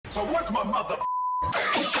So what's my mother?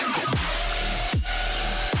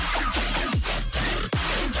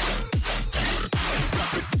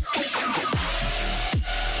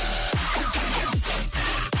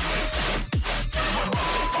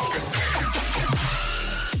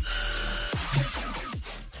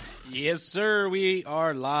 Yes, sir. We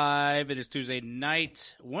are live. It is Tuesday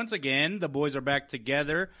night. Once again, the boys are back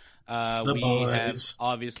together. We have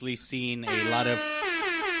obviously seen a lot of...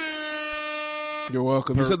 You're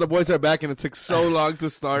welcome. You said the boys are back, and it took so long to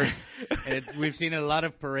start. We've seen a lot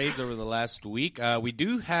of parades over the last week. We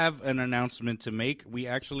do have an announcement to make. We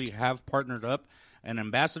actually have partnered up an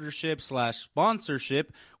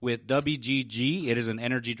ambassadorship/sponsorship with WGG. It is an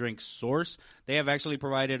energy drink source. They have actually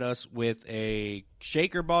provided us with a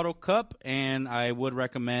shaker bottle cup, and I would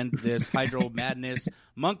recommend this Hydro Madness,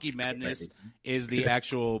 Monkey Madness is the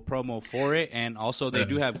actual promo for it. And also they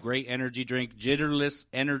do have great energy drink, Jitterless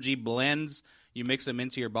energy blends. You mix them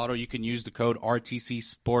into your bottle. You can use the code RTC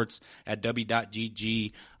Sports at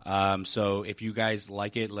w.gg. So if you guys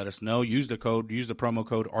like it, let us know. Use the promo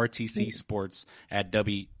code RTC Sports at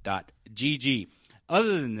w.gg.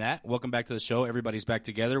 Other than that, welcome back to the show. Everybody's back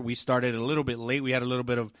together. We started a little bit late. We had a little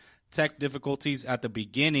bit of tech difficulties at the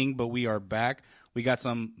beginning, but we are back. We got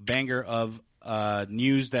some banger of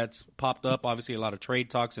news that's popped up. Obviously, a lot of trade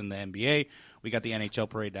talks in the NBA. We got the NHL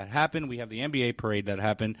parade that happened. We have the NBA parade that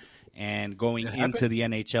happened. And going into the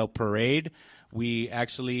NHL parade, we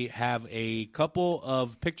actually have a couple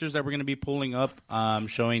of pictures that we're going to be pulling up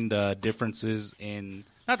showing the differences in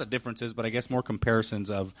 – not the differences, but I guess more comparisons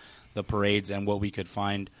of the parades and what we could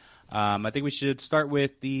find. I think we should start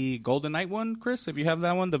with the Golden Knight one, Chris, if you have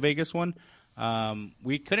that one, the Vegas one.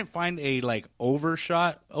 We couldn't find a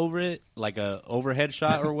overshot over it, like a overhead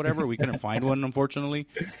shot or whatever. We couldn't find one, unfortunately.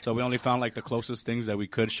 So we only found the closest things that we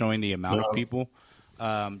could, showing the amount of people.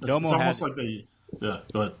 Domo it's almost like go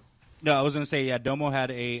ahead. No, I was going to say, Domo had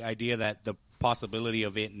a idea that the possibility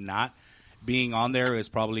of it not being on there is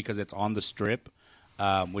probably because it's on the strip,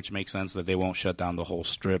 which makes sense that they won't shut down the whole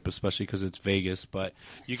strip, especially because it's Vegas. But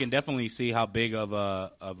you can definitely see how big of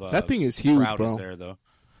a that thing is huge, crowd bro. is there, though.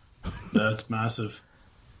 That's massive.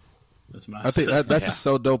 That's massive. I think that's just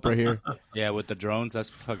so dope right here. Yeah, with the drones, that's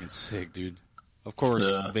fucking sick, dude. Of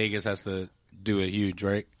course, Vegas has to do it huge,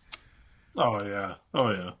 right? Oh yeah.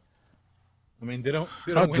 I mean, they don't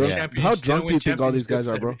how win drunk, championships. how drunk do you think all these guys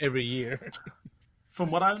are, bro? Every year.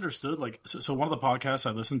 From what I understood, so one of the podcasts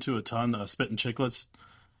I listened to a ton, Spit and Chicklets.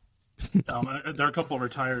 There are a couple of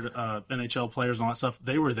retired NHL players and all that stuff.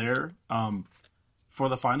 They were there for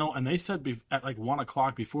the final, and they said at 1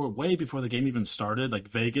 o'clock way before the game even started,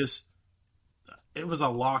 Vegas, it was a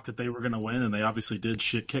lock that they were going to win, and they obviously did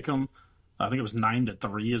shit kick them. I think it was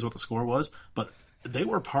 9-3 is what the score was, but they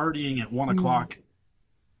were partying at 1 o'clock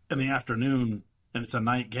in the afternoon, and it's a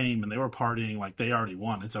night game, and they were partying like they already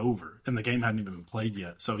won. It's over, and the game hadn't even been played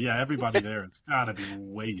yet. So yeah, everybody there has got to be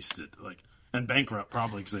wasted, and bankrupt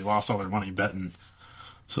probably because they lost all their money betting.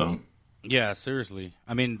 So yeah, seriously.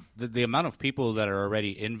 I mean, the amount of people that are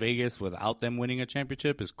already in Vegas without them winning a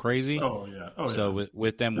championship is crazy. Oh yeah. So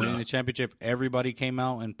with them winning the championship, everybody came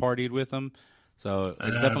out and partied with them. So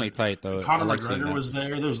it's definitely tight, though. Conor McGregor was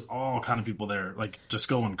there. There was all kind of people there, just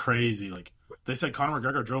going crazy. They said Conor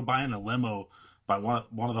McGregor drove by in a limo by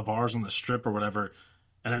one of the bars on the strip or whatever,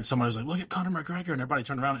 and then somebody was like, "Look at Conor McGregor," and everybody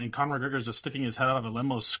turned around, and Conor McGregor's just sticking his head out of a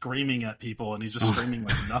limo, screaming at people, and he's just screaming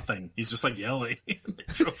like nothing. He's just yelling. They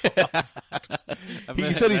drove off.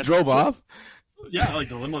 He said he drove off? Yeah,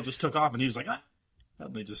 the limo just took off, and he was like, ah.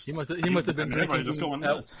 And they just he must have been drinking. Just going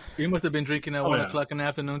nuts. He must have been drinking at 1 o'clock in the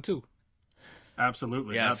afternoon too.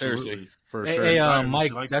 Absolutely. Yeah, absolutely. seriously. For sure. Hey,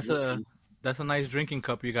 Mike, that's a nice drinking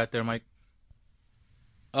cup you got there, Mike.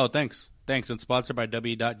 Oh, thanks. It's sponsored by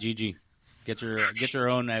w.gg. Get your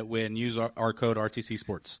own and use our code RTC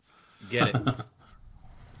Sports. Get it.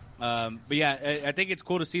 But yeah, I think it's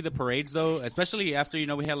cool to see the parades, though, especially after,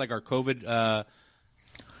 we had our COVID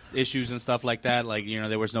issues and stuff like that.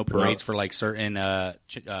 There was no parades for certain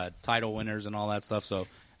title winners and all that stuff. So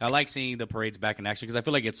I like seeing the parades back in action because I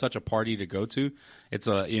feel like it's such a party to go to. It's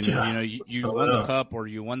you won the cup or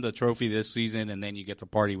you won the trophy this season, and then you get to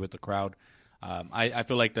party with the crowd. I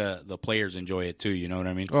feel like the players enjoy it too. You know what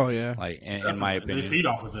I mean? Oh yeah. In my opinion, they feed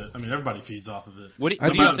off of it. I mean, everybody feeds off of it. What do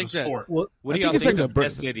you think the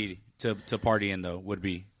best city to party in though would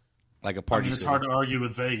be? Like a party. It's hard to argue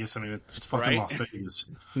with Vegas. I mean, it's fucking Las Vegas.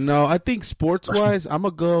 No, I think sports-wise, I'm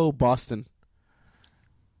going to go Boston.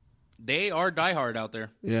 They are diehard out there.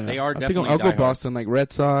 Yeah. They are definitely I'll go diehard. Boston,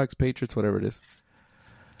 Red Sox, Patriots, whatever it is.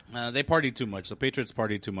 They partied too much. The Patriots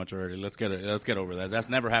partied too much already. Let's get over that. That's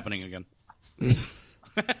never happening again.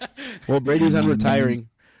 Well, Brady's retiring.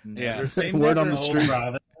 Yeah. Word on the street.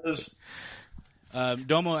 Bro, that is-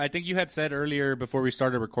 Domo, I think you had said earlier before we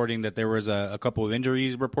started recording that there was a couple of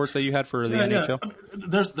injuries reports that you had for the NHL. I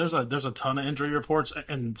mean, there's a ton of injury reports,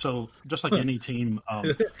 and so just like any team,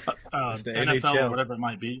 NFL NHL. or whatever it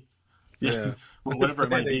might be, whatever it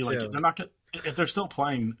might be, like they're not gonna, if they're still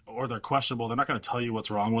playing or they're questionable, they're not going to tell you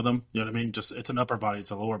what's wrong with them. You know what I mean? Just it's an upper body,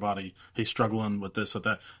 it's a lower body. He's struggling with this, with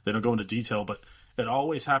that. They don't go into detail, but it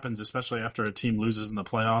always happens, especially after a team loses in the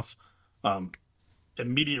playoff.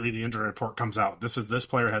 Immediately the injury report comes out. This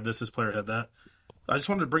player had this player had that. I just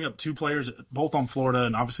wanted to bring up two players, both on Florida,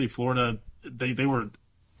 and obviously Florida, they were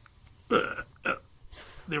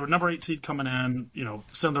number 8 seed coming in,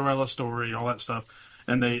 Cinderella story, all that stuff,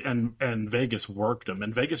 and and Vegas worked them,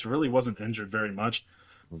 and Vegas really wasn't injured very much.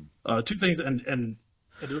 Two things, and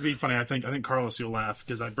it would be funny. I think Carlos, you'll laugh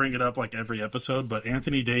because I bring it up like every episode, but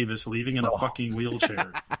Anthony Davis leaving in a fucking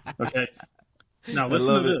wheelchair. Okay, now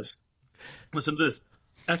listen to this. Listen to this.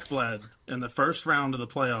 Ekblad in the first round of the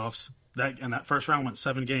playoffs, that first round went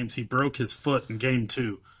 7 games. He broke his foot in game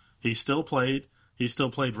 2. He still played. He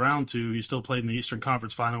still played round 2. He still played in the Eastern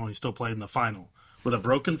Conference Final, and he still played in the final. With a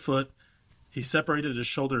broken foot, he separated his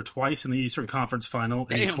shoulder twice in the Eastern Conference Final,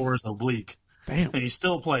 and he tore his oblique. Damn. And he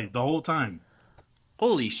still played the whole time.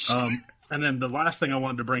 Holy shit. And then the last thing I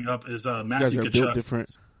wanted to bring up is You Matthew guys are built Tkachuk,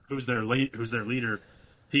 different. who's their leader.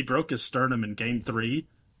 He broke his sternum in game 3.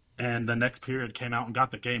 And the next period came out and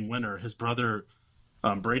got the game winner. His brother,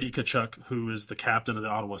 Brady Tkachuk, who is the captain of the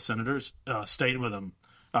Ottawa Senators, stayed with him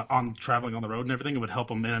on traveling on the road and everything. It would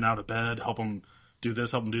help him in and out of bed, help him do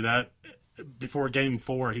this, help him do that. Before game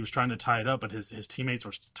 4, he was trying to tie it up, but his teammates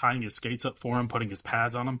were tying his skates up for him, putting his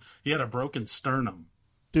pads on him. He had a broken sternum.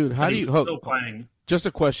 Dude, how do you still playing? Just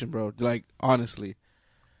a question, bro. Like, honestly,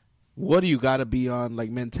 what do you got to be on,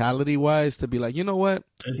 like, mentality-wise to be like, you know what?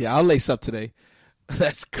 I'll lace up today.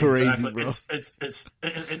 That's crazy, exactly. bro. It's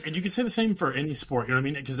and you can say the same for any sport. You know what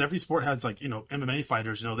I mean? Because every sport has like MMA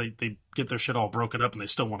fighters. They get their shit all broken up and they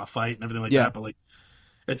still want to fight and everything like that. But like,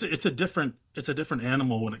 it's a different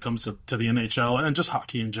animal when it comes to the NHL and just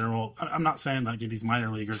hockey in general. I'm not saying like these minor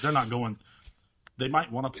leaguers, they're not going. They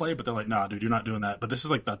might want to play, but they're like, nah, dude, you're not doing that. But this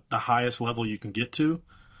is like the highest level you can get to,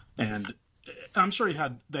 and I'm sure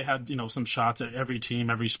they had some shots at every team,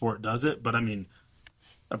 every sport does it. But I mean,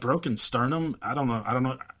 a broken sternum, I don't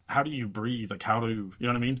know. How do you breathe? Like, you know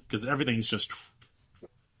what I mean? Because everything's just.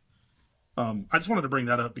 I just wanted to bring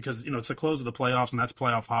that up because it's the close of the playoffs and that's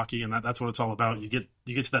playoff hockey and that's what it's all about. You get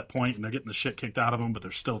to that point and they're getting the shit kicked out of them, but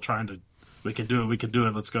they're still trying to. We can do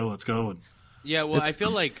it. Let's go. And yeah, well, I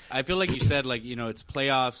feel like you said it's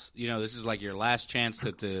playoffs. This is like your last chance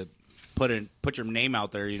to put your name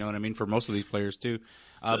out there. You know what I mean? For most of these players too.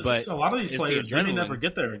 But a lot of these players they may never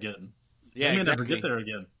get there again. Yeah, they may never get there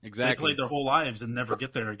again. Exactly. They played their whole lives and never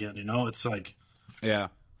get there again. It's like, yeah,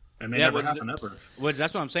 it may never happen ever. Well,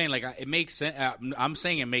 that's what I'm saying. Like, it makes sense. I'm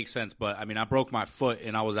saying it makes sense, but I mean, I broke my foot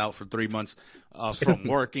and I was out for 3 months from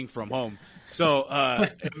working from home. So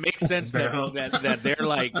it makes sense that they're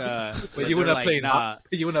like. But you would have played.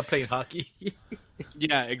 You would have played hockey.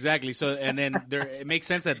 Yeah, exactly. So, and then it makes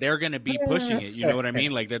sense that they're going to be pushing it. You know what I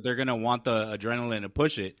mean? Like that they're going to want the adrenaline to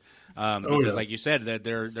push it. Because, like you said, that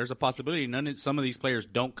there's a possibility some of these players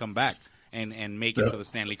don't come back and make it to the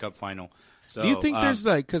Stanley Cup final. So, do you think there's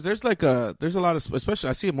there's a lot of, especially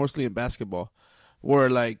I see it mostly in basketball, where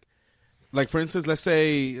like for instance, let's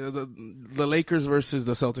say the Lakers versus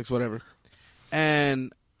the Celtics, whatever,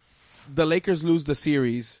 and the Lakers lose the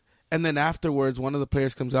series, and then afterwards one of the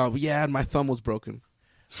players comes out, and my thumb was broken,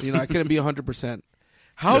 I couldn't be 100%.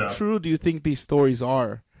 How true do you think these stories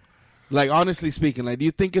are? Like, honestly speaking, like, do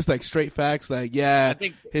you think it's like straight facts? Like, I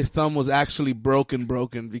think his thumb was actually broken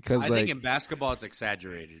because I think in basketball it's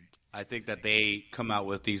exaggerated. I think that they come out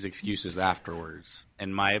with these excuses afterwards,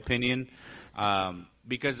 in my opinion,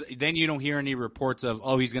 because then you don't hear any reports of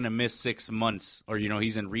he's going to miss 6 months or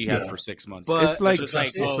he's in rehab for 6 months. But it's like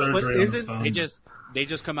they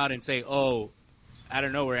just come out and say out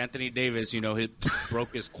of nowhere, Anthony Davis, he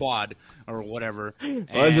broke his quad or whatever.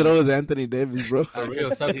 Why is it always Anthony Davis, bro? Stop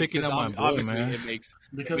picking up my boy, man.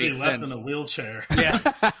 Because he left in a wheelchair. Yeah.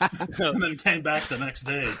 And then came back the next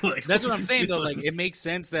day. Like, that's what I'm saying, though. Like, it makes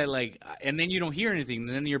sense that, and then you don't hear anything. And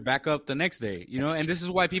then you're back up the next day, And this is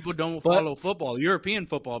why people don't follow football, European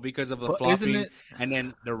football, because of the flopping, and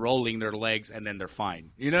then they're rolling their legs, and then they're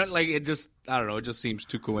fine. It just, I don't know, it just seems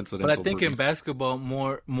too coincidental. But I think in basketball,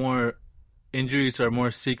 more injuries are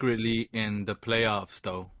more secretly in the playoffs,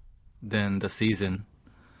 though, than the season.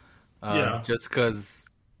 Just because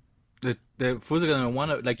the fools are going to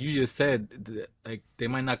want to, like you just said, like they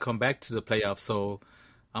might not come back to the playoffs, so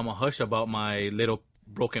I'm a hush about my little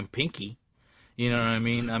broken pinky. You know what I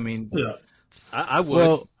mean? Yeah. I would.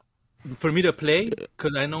 Well, for me to play,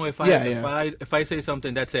 because I know if I say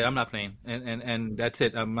something, that's it. I'm not playing, and that's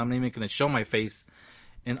it. I'm not even going to show my face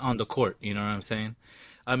on the court. You know what I'm saying?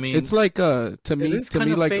 I mean, it's like to me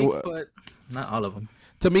like fake, but not all of them.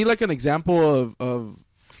 To me, like an example of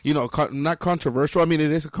not controversial. I mean,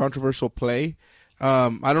 it is a controversial play.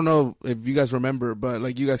 I don't know if you guys remember, but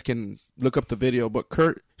like you guys can look up the video. But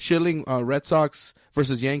Kurt Schilling, Red Sox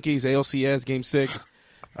versus Yankees, ALCS Game 6,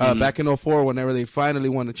 back in 2004, whenever they finally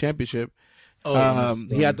won the championship.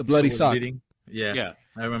 He had the bloody sock. Yeah,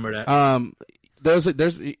 I remember that. There's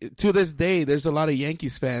to this day, there's a lot of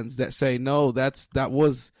Yankees fans that say no, that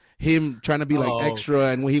was him trying to be like extra,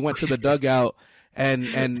 and when he went to the dugout and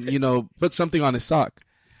put something on his sock.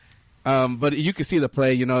 But you can see the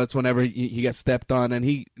play, it's whenever he gets stepped on,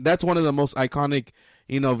 and that's one of the most iconic,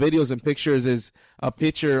 videos and pictures is a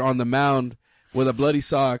pitcher on the mound with a bloody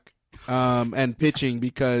sock, and pitching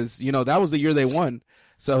because, that was the year they won.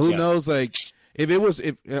 So who knows, like,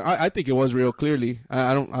 I think it was real clearly.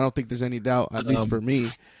 I don't think there's any doubt, at least for me.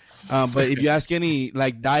 But if you ask any,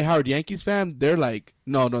 like, diehard Yankees fan, they're like,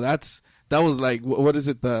 no, that was like, what is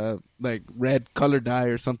it, the like red color dye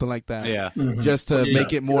or something like that? Yeah. Mm-hmm. Just to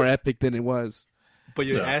make it more epic than it was. But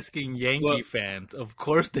you're asking Yankee fans. Of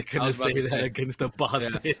course they're going to say that against the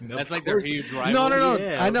Boston. Yeah. That's like their huge rival. No.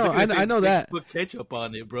 Yeah, I know that. Put ketchup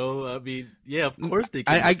on it, bro. I mean, yeah, of course they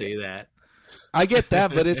can say that. I get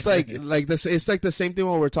that, but it's like this. It's like the same thing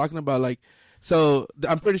when we're talking about, like, so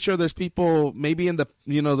I'm pretty sure there's people maybe in the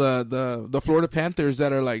the Florida Panthers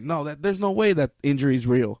that are like, no, there's no way that injury's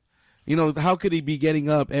real. How could he be getting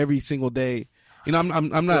up every single day?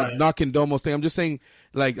 I'm not knocking Domo's thing. I'm just saying,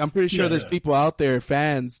 like, I'm pretty sure there's people out there,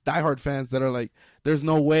 fans, diehard fans, that are like, there's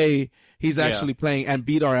no way he's actually playing and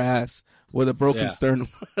beat our ass with a broken sternum.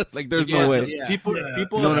 Like, there's no way. Yeah. People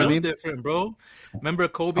know what I are mean? different, bro. Remember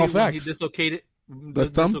Kobe when he dislocated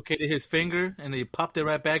his finger and he popped it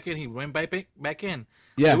right back in? He went back in.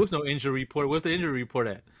 Yeah. There was no injury report. Where's the injury report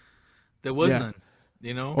at? There was none.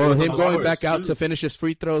 Or him going back out to finish his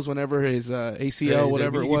free throws whenever his ACL,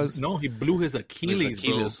 whatever it was. No, he blew his Achilles,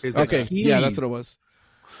 bro. His okay, Achilles. Yeah, that's what it was.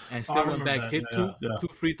 And still went back, hit two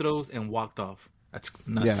free throws, and walked off. That's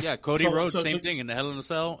nuts. Yeah, Cody Rhodes, same thing in the Hell in a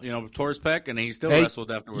Cell. tore his pec, and he still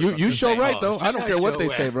wrestled afterwards. You show right, though. I don't care what they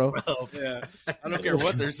say, bro. Yeah, I don't care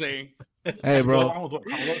what they're saying. Hey, bro.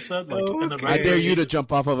 What said, like, I dare you to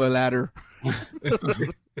jump off of a ladder.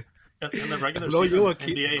 In the regular season,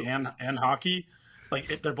 NBA and hockey,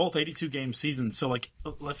 like, they're both 82-game seasons. So, like,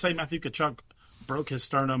 let's say Matthew Tkachuk broke his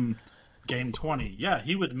sternum game 20. Yeah,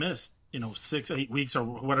 he would miss, 6-8 weeks or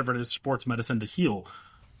whatever it is, sports medicine to heal.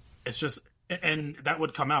 It's just, and that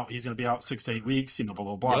would come out. He's going to be out 6 to 8 weeks, blah,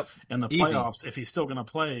 blah, blah. Yep. In the playoffs, if he's still going to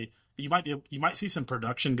play, you might see some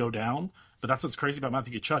production go down. But that's what's crazy about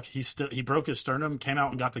Matthew Tkachuk. He broke his sternum, came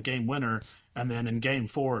out and got the game winner, and then in game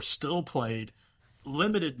 4 still played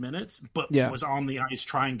limited minutes, but was on the ice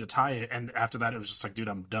trying to tie it. And after that, it was just like, dude,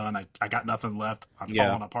 I'm done. I got nothing left. I'm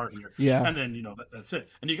falling apart here. Yeah. And then, that's it.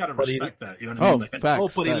 And you got to respect that. You know what I mean? Like,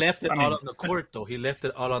 facts. But he left it all on the court, though. He left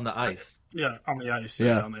it all on the ice. Yeah, on the ice.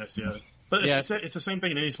 Yeah, on the ice, yeah. But it's the same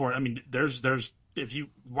thing in any sport. I mean, there's if you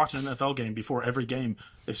watch an NFL game before every game,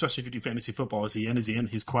 especially if you do fantasy football, is he in?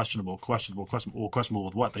 He's questionable. Questionable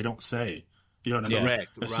with what? They don't say. You know what I mean?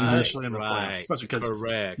 Correct. Especially in the playoffs. Especially because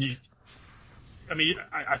correct.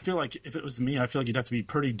 I feel like if it was me, I feel like you'd have to be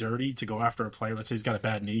pretty dirty to go after a player. Let's say he's got a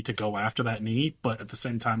bad knee, to go after that knee, but at the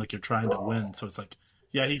same time, like, you're trying to win. So it's like,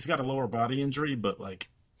 yeah, he's got a lower body injury, but, like,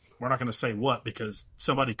 we're not going to say what, because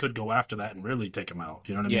somebody could go after that and really take him out.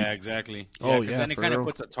 You know what I mean? Yeah, exactly. Then it kind of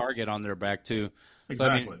puts a target on their back too.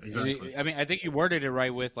 Exactly. I think you worded it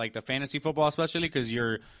right with, like, the fantasy football, especially because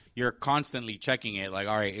you're constantly checking it. Like,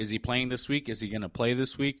 all right, is he playing this week? Is he going to play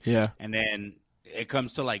this week? Yeah. And then it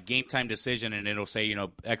comes to, like, game time decision, and it'll say,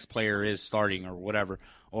 X player is starting or whatever.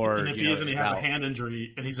 Or and if he isn't, he has a hand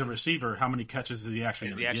injury, and he's a receiver, how many catches is he actually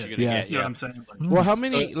going to get? You know what I'm saying? Well, how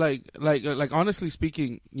many, like honestly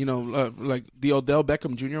speaking, like the Odell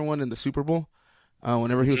Beckham Jr. one in the Super Bowl,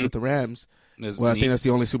 whenever he was with the Rams. I think that's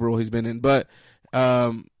the only Super Bowl he's been in. But,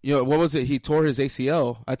 what was it? He tore his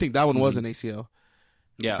ACL. I think that one was an ACL.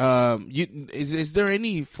 Yeah. Is there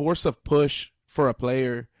any force of push for a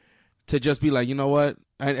player to just be like, you know what?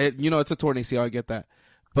 It's a torn ACL, I get that.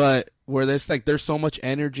 But where there's so much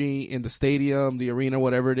energy in the stadium, the arena,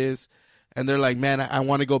 whatever it is, and they're like, man, I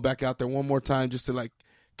want to go back out there one more time just to, like,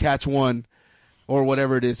 catch one or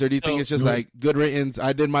whatever it is. Or do you think it's just like, good riddance,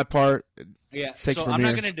 I did my part? Yeah. Take so from I'm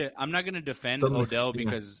here. not gonna defend Odell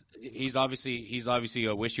because he's obviously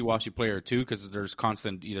a wishy-washy player too, because there's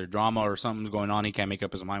constant either drama or something's going on. He can't make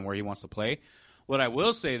up his mind where he wants to play. What I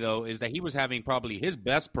will say though is that he was having probably his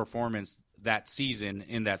best performance that season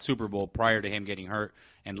in that Super Bowl prior to him getting hurt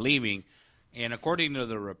and leaving. And according to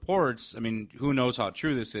the reports, I mean, who knows how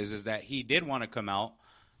true this is that he did want to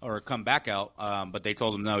come back out, but they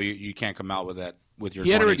told him no, you can't come out with that with your.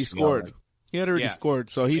 He had already scored. He had already scored,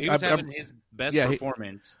 so he was having his best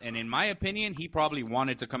performance. And in my opinion, he probably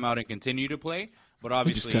wanted to come out and continue to play, but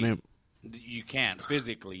obviously you can't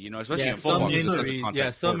physically, especially in football.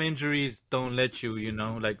 Some injuries don't let you,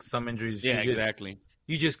 like some injuries. Exactly.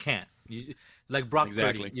 You just can't. Like Brock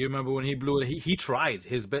Purdy. You remember when he blew it? He tried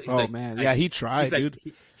his best. Oh, man. Yeah, he tried, dude.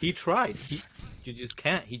 He tried. You just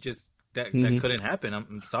can't. That couldn't happen.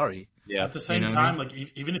 I'm sorry. Yeah. At the same time, like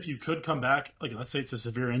even if you could come back, like let's say it's a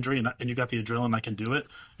severe injury and you got the adrenaline, I can do it.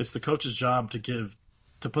 It's the coach's job to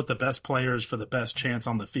put the best players for the best chance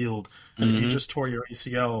on the field. And if you just tore your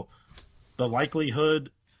ACL, the likelihood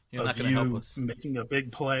of you making a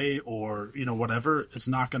big play or whatever, it's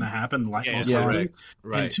not going to happen. Most likely.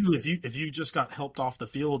 Right. And two, if you just got helped off the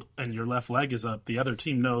field and your left leg is up, the other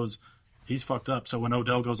team knows he's fucked up. So when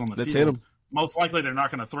Odell goes on the field, hit him. Most likely they're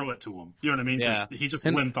not going to throw it to him. You know what I mean? Yeah. He just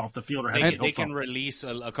went off the field or they can release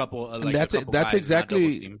a couple. That's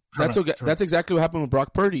exactly what happened with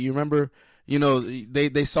Brock Purdy. You remember?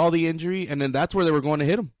 They saw the injury and then that's where they were going to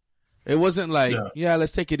hit him. It wasn't like,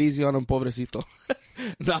 let's take it easy on him, pobrecito.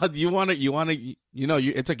 No,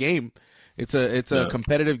 it's a game. It's a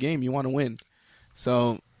competitive game. You want to win.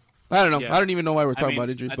 So, I don't know. I don't even know why we're talking about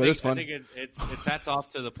injuries, but it's fun. I think it's hats off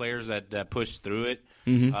to the players that push through it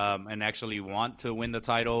and actually want to win the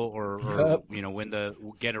title or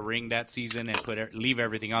get a ring that season and leave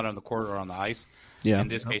everything out on the court or on the ice. Yeah. In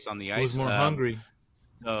this case, on the ice. Who's more hungry?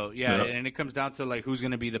 So, and it comes down to, like, who's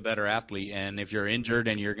going to be the better athlete. And if you're injured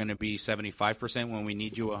and you're going to be 75% when we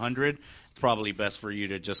need you 100, it's probably best for you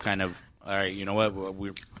to just kind of, all right, you know what,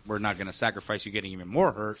 we're not going to sacrifice you getting even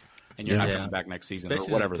more hurt, and you're not coming back next season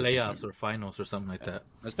especially or whatever. In the playoffs or finals or something like that.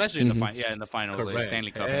 Especially in the finals, like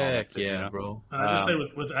Stanley Cup and all that. Bro. And I just say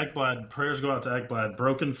with Ekblad, prayers go out to Ekblad.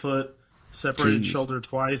 Broken foot, separated shoulder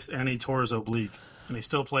twice, and he tore his oblique. And he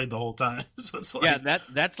still played the whole time. So it's like,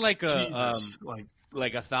 that's like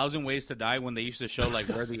like 1,000 Ways to Die when they used to show like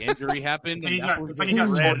where the injury happened. And it's like he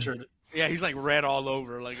got tortured. Yeah, he's like red all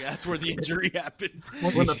over. Like that's where the injury happened.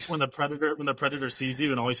 When the predator sees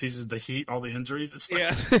you and all he sees is the heat, all the injuries. It's like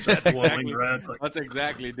that's exactly red. Like, that's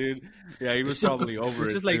exactly, dude. Yeah, he was probably over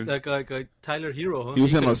it. It's just like Tyler Hero. Huh? He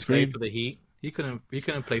was on screen for the Heat. He couldn't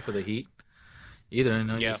play for the Heat either.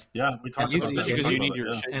 We talked about that. Because you need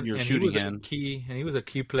your shooting hand. He was a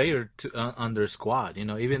key player on their squad.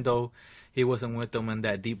 Even though he wasn't with them in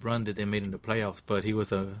that deep run that they made in the playoffs, but he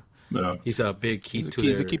was he's a big key to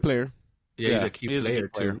he's a key player. Yeah, he's a key player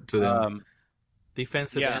to them,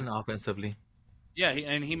 defensive and offensively. Yeah,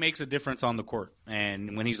 and he makes a difference on the court.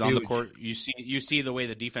 And when he's on the court, you see the way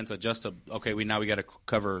the defense adjusts to, okay, we got to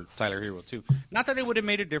cover Tyler Hero too. Not that it would have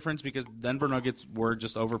made a difference because Denver Nuggets were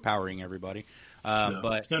just overpowering everybody.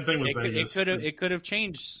 But same thing with Vegas. It could have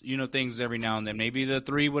changed, things every now and then. Maybe the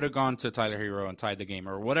three would have gone to Tyler Hero and tied the game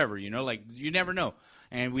or whatever, like you never know.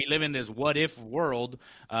 And we live in this what-if world,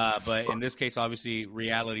 but in this case, obviously,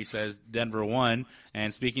 reality says Denver won.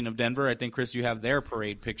 And speaking of Denver, I think, Chris, you have their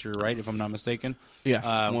parade picture, right, if I'm not mistaken? Yeah.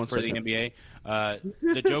 For the NBA.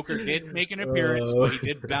 The Joker did make an appearance, but he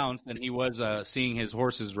did bounce, and he was seeing his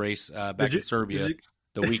horses race back in Serbia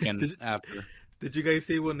the weekend after. Did you guys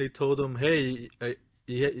see when they told him, hey,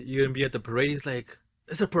 you're going to be at the parade? He's like,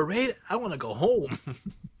 it's a parade? I want to go home.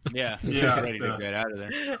 Yeah, ready to get out of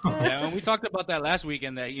there. Yeah, and we talked about that last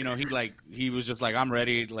weekend. That he was just like, I'm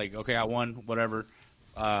ready. Like, okay, I won, whatever.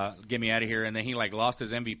 Get me out of here. And then he lost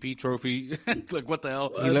his MVP trophy. Like, what the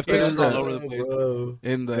hell? He left it all over the place.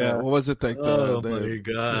 In the what was it like? My God,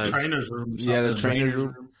 the trainer's room. Yeah, the trainer's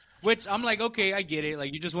room. Which I'm like, okay, I get it.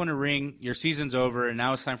 Like, you just won a ring, your season's over, and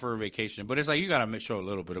now it's time for a vacation. But it's like you gotta show a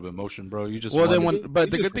little bit of emotion, bro. You just but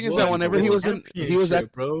the good thing is that whenever he was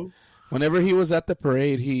whenever he was at the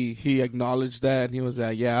parade, he acknowledged that and he was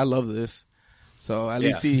like, yeah, I love this. So at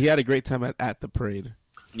least he had a great time at the parade.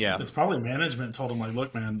 Yeah, it's probably management told him like,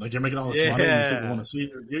 look, man, like you're making all this money, and these people want to see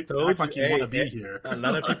you. You act like you want to be here. A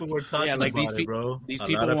lot of people were talking about it, bro. These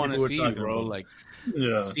people want to see you, bro. Like,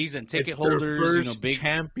 season ticket holders, first big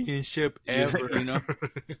championship ever.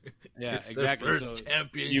 Yeah, it's exactly. First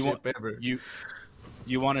championship ever.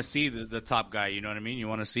 You want to see the top guy, you know what I mean? You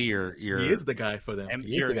want to see your he is the guy for them.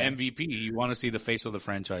 Your MVP. You want to see the face of the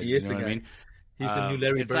franchise. He is you know what I mean? He's the new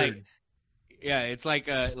Larry Bird. Yeah, it's like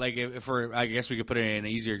if I guess we could put it in an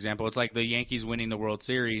easier example. It's like the Yankees winning the World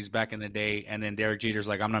Series back in the day, and then Derek Jeter's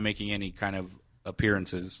like, I'm not making any kind of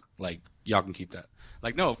appearances. Like, y'all can keep that.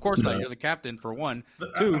 Like, no, of course not. You're the captain for one.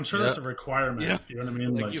 Two, I'm sure that's a requirement. Yeah. You know what I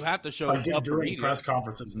mean? Like you have to show up up during press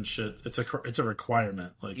conferences and shit. It's a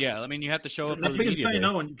requirement. Like, yeah, I mean, you have to show up. You can say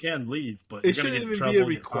no and you can leave, but it you're shouldn't get in even trouble, be a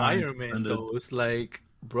requirement though. It's like,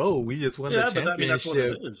 bro, we just won the but championship. I mean, that's what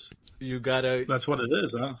it is. You gotta. That's what it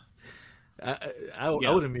is, huh? I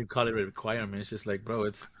wouldn't even call it a requirement. It's just like, bro,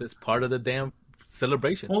 it's part of the damn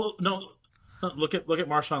celebration. Well, no, look at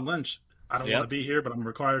Marshawn Lynch. I don't want to be here, but I'm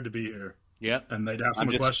required to be here. Yeah, and they'd ask him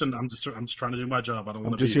a question. I'm just trying to do my job. I don't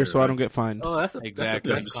want to be just here so I don't get fined. Oh, that's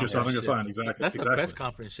exactly. Just here so I don't get fined. Exactly. That's the press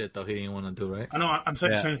conference shit though. He didn't want to do, right? I know. I'm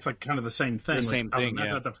saying it's like kind of the same thing. The same thing.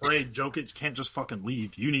 That's at the parade. Jokic can't just fucking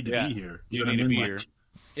leave. You need to be here. You need to be here.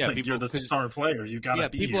 Yeah, like you're the star player. You gotta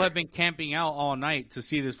be people here. have been camping out all night to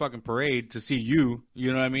see this fucking parade, to see you.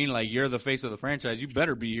 You know what I mean? Like, you're the face of the franchise. You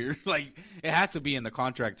better be here. Like, it has to be in the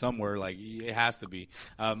contract somewhere. Like, it has to be.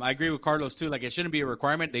 I agree with Carlos too. Like, it shouldn't be a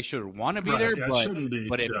requirement. They should want to be there, it but shouldn't be.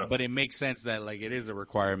 But it makes sense that like it is a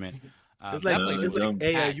requirement. It's like,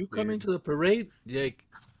 hey, are you coming to the parade? Like,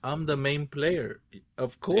 I'm the main player,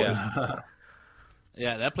 of course.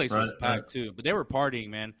 Yeah, that place was packed too. But they were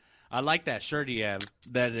partying, man. I like that shirt he had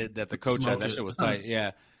that the coach had. That shit was tight.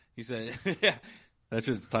 Yeah, he said, "Yeah, that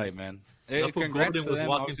shit's tight, man." Congrats Gordon was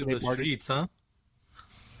walking through the streets, huh?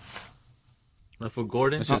 For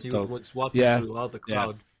Gordon, he was walking throughout the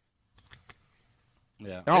crowd.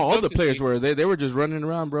 Yeah. All the players were. They were just running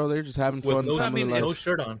around, bro. They were just having fun. No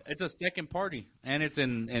shirt on. It's a second party, and it's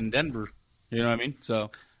in Denver. You know what I mean?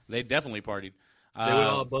 So they definitely partied. They were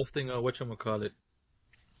all busting whatchamacallit.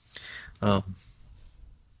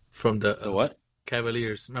 From the what?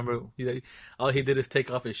 Cavaliers. Remember, all he did is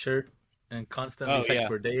take off his shirt and constantly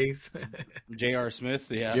for days. J.R. Smith,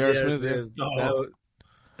 J.R. Smith,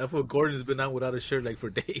 That fool Gordon's been out without a shirt like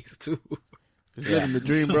for days too. He's living the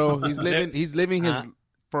dream, bro. He's living his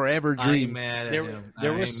forever dream.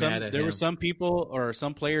 There were some people or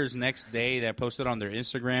some players next day that posted on their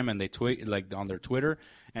Instagram and they on their Twitter,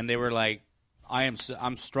 and they were like,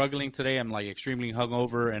 I'm struggling today. I'm like extremely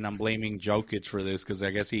hungover, and I'm blaming Jokic for this because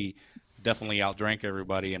I guess he definitely outdrank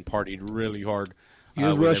everybody and partied really hard with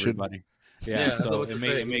everybody. Yeah, so it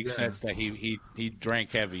makes sense that he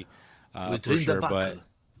drank heavy for sure. But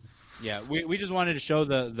yeah, we just wanted to show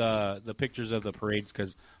the pictures of the parades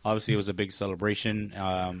because obviously it was a big celebration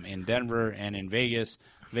in Denver and in Vegas.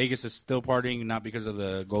 Vegas is still partying, not because of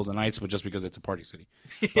the Golden Knights, but just because it's a party city.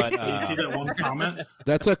 But you see that one comment?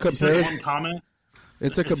 That's a comparison. One comment?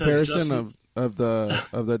 It's a comparison of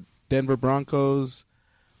the Denver Broncos.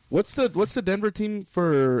 What's the Denver team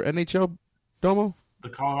for NHL, Domo? The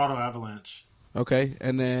Colorado Avalanche. Okay,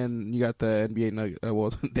 and then you got the NBA Nuggets.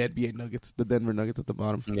 The NBA Nuggets, the Denver Nuggets at the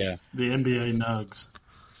bottom. Yeah, the NBA Nugs.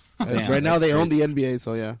 Right now they own the NBA,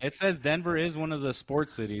 so yeah. It says Denver is one of the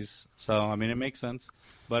sports cities, so I mean it makes sense.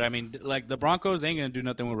 But I mean, like the Broncos, they ain't gonna do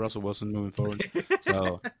nothing with Russell Wilson moving forward.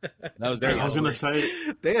 So that was very. I was gonna say.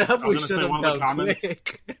 One of the comments.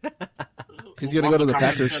 He's gonna go to the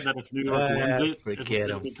Packers. Said that if New York wins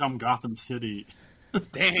it'll become Gotham City.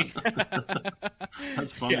 Dang,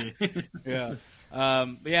 that's funny. Yeah.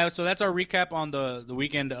 So that's our recap on the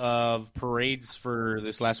weekend of parades for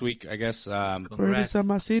this last week, I guess. Parades at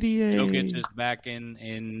my city. Jokic is back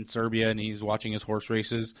in Serbia, and he's watching his horse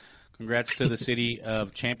races. Congrats to the city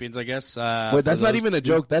of champions, I guess. Wait, that's not even a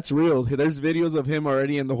joke. That's real. There's videos of him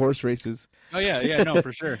already in the horse races. Oh, yeah, no,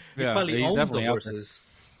 for sure. Yeah, he's definitely out there.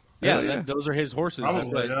 Yeah, those are his horses.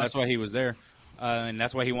 That's why he was there, and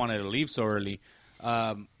that's why he wanted to leave so early.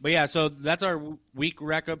 But yeah, so that's our week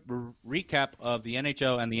recap of the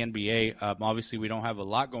NHL and the NBA. Obviously, we don't have a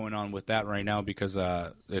lot going on with that right now because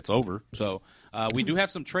it's over. So we do have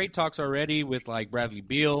some trade talks already with like Bradley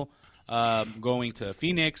Beal going to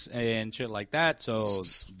Phoenix and shit like that. So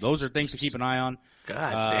those are things to keep an eye on.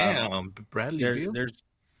 God damn, Bradley Beal.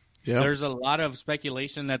 There's a lot of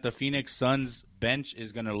speculation that the Phoenix Suns bench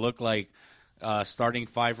is going to look like starting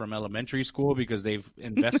five from elementary school because they've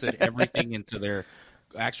invested everything into their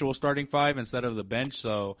actual starting five instead of the bench.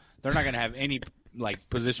 So they're not going to have any like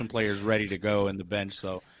position players ready to go in the bench.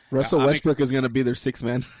 So Russell Westbrook is going to be their sixth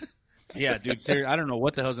man. Yeah, dude. Seriously, I don't know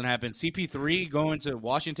what the hell's going to happen. CP3 going to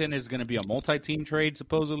Washington is going to be a multi-team trade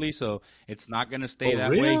supposedly, so it's not going to stay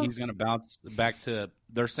that way. He's going to bounce back to.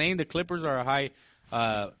 They're saying the Clippers are a high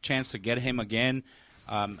chance to get him again.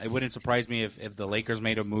 It wouldn't surprise me if the Lakers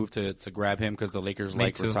made a move to grab him because the Lakers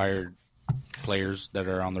retired players that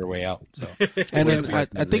are on their way out. So. And then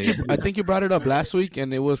I think you brought it up last week,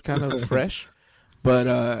 and it was kind of fresh.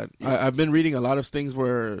 But I've been reading a lot of things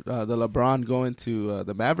where the LeBron going to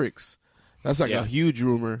the Mavericks. That's like a huge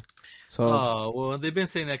rumor. So, well, they've been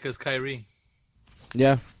saying that because Kyrie.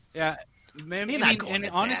 Yeah. Yeah. And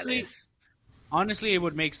honestly, it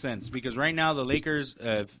would make sense because right now the Lakers,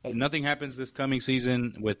 if nothing happens this coming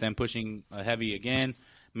season with them pushing heavy again,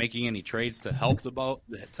 making any trades to help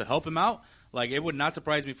him out, like it would not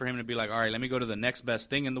surprise me for him to be like, all right, let me go to the next best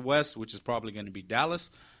thing in the West, which is probably going to be Dallas.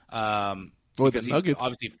 Or the Nuggets.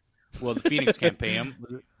 Obviously, well, the Phoenix can't pay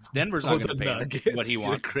him. Denver's not going to pay him what he wants.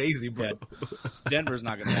 You're crazy, bro. Yeah. Denver's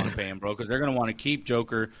not going to want to pay him, bro, because they're going to want to keep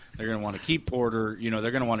Joker. They're going to want to keep Porter. You know,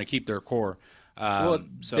 they're going to want to keep their core. So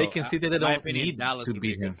they can see that they don't need Dallas to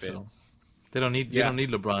beat him. So. They don't need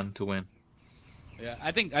LeBron to win. Yeah,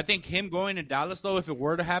 I think him going to Dallas though, if it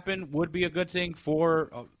were to happen, would be a good thing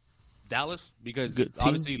for Dallas because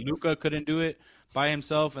obviously Luka couldn't do it by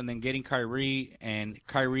himself, and then getting Kyrie and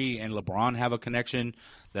LeBron have a connection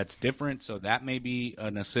that's different, so that may be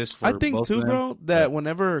an assist for I think both too, of them. bro, that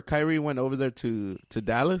whenever Kyrie went over there to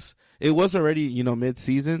Dallas, it was already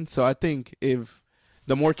mid-season. So I think if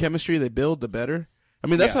the more chemistry they build, the better. I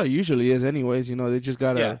mean, that's how it usually is, anyways. They just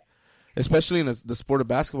gotta, especially in the sport of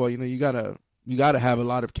basketball. You gotta have a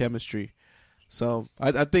lot of chemistry. So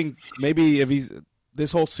I think maybe if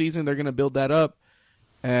this whole season they're gonna build that up,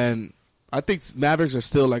 and I think Mavericks are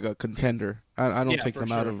still like a contender. I don't take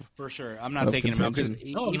them out of for sure. I'm not taking them out because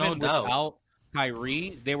even doubt. without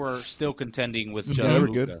Kyrie, they were still contending with Yeah, just they were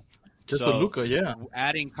Luka. good. Just with Luka, yeah.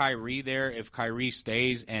 Adding Kyrie there, if Kyrie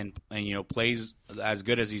stays and plays as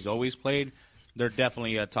good as he's always played, they're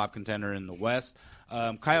definitely a top contender in the West.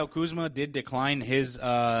 Kyle Kuzma did decline his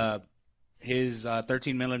 $13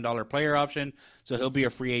 million player option, so he'll be a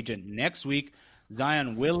free agent next week.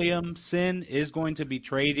 Zion Williamson is going to be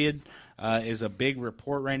traded, is a big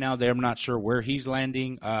report right now. They're not sure where he's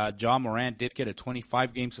landing. Ja Morant did get a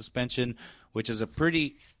 25-game suspension, which is a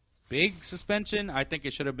pretty big suspension. I think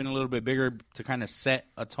it should have been a little bit bigger to kind of set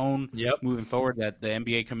a tone moving forward that the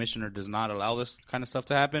NBA commissioner does not allow this kind of stuff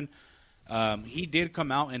to happen. He did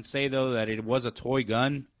come out and say, though, that it was a toy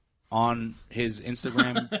gun on his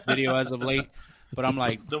Instagram video as of late. But I'm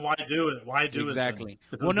like, then why do it? Why do exactly?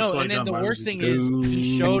 it? Well, no, and then the worst thing is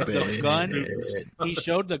he showed the gun. He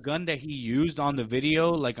showed the gun that he used on the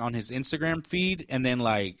video, like on his Instagram feed, and then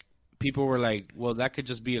like people were like, "Well, that could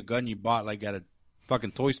just be a gun you bought like at a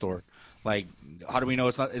fucking toy store." Like, how do we know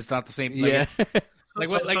it's not the same? Like, Yeah. So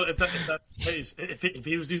if that case, if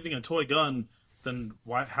he was using a toy gun, then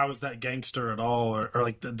how is that gangster at all, or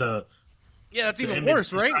like the yeah, that's even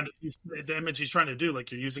worse, right? The image he's trying to do,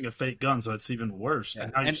 like you're using a fake gun, so it's even worse. Yeah.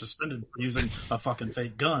 And now you're suspended for using a fucking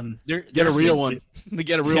fake gun. Get a real one.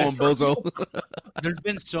 Get a real one, bozo. There's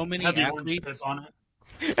been so many athletes on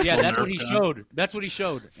it. Yeah, that's what he showed. That's what he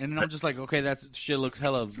showed. And I'm just like, okay, that shit looks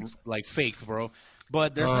hella like fake, bro.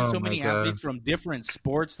 But there's been so many athletes from different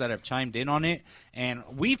sports that have chimed in on it, and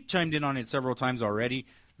we've chimed in on it several times already.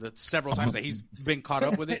 The several times that he's been caught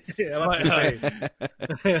up with it.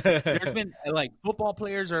 There's been like football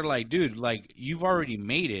players are like, dude, like you've already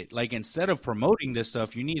made it. Like instead of promoting this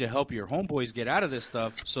stuff, you need to help your homeboys get out of this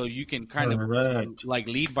stuff so you can kind of like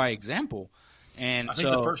lead by example. And I think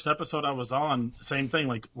the first episode I was on, same thing.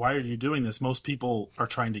 Like, why are you doing this? Most people are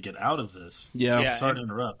trying to get out of this. Yeah. Sorry to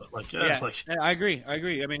interrupt, but like, I agree.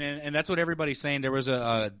 I mean, and that's what everybody's saying. There was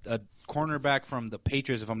a cornerback from the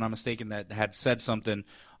Patriots, if I'm not mistaken, that had said something.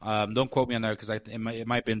 Don't quote me on that because it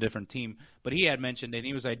might be a different team. But he had mentioned it, and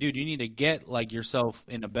he was like, dude, you need to get like yourself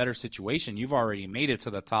in a better situation. You've already made it to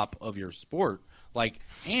the top of your sport. Like,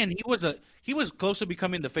 and he was close to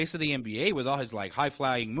becoming the face of the NBA with all his like high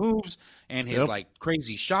flying moves and his like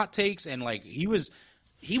crazy shot takes, and like he was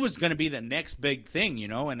going to be the next big thing, you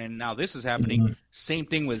know. And then now this is happening. Mm-hmm. Same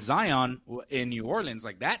thing with Zion in New Orleans.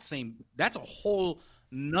 Like that's a whole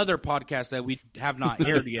another podcast that we have not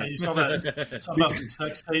aired yet. You saw that? Something about some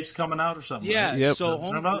sex tapes coming out or something. Yeah. Right? Yep. So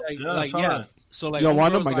So like, you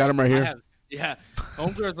want them? I got them right here.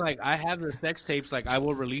 Homegirl's like, I have the sex tapes. Like, I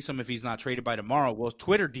will release them if he's not traded by tomorrow. Well,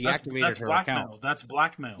 Twitter deactivated her account. That's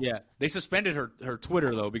blackmail. Yeah, they suspended her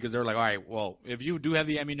Twitter though because they're like, all right, well, if you do have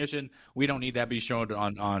the ammunition, we don't need that be shown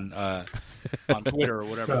on Twitter or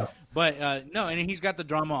whatever. Yeah. But no, and he's got the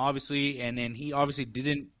drama obviously, and then he obviously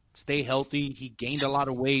didn't stay healthy. He gained a lot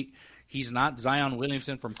of weight. He's not Zion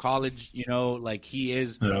Williamson from college, you know. Like he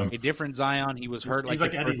is a different Zion. He was hurt. He's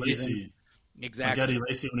like Eddie Lacy. Exactly. Like Eddie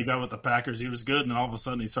Lacy, when he got with the Packers, he was good, and then all of a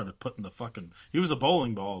sudden he started putting he was a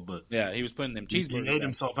bowling ball, but he was putting them cheeseburgers. He made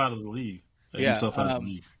himself out of the league. But yeah,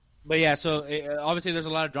 so obviously there's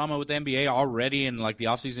a lot of drama with the NBA already, and like the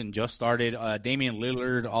offseason just started. Damian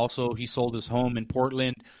Lillard also, he sold his home in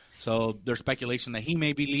Portland. So there's speculation that he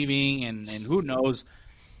may be leaving, and who knows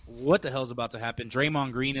what the hell's about to happen.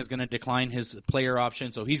 Draymond Green is going to decline his player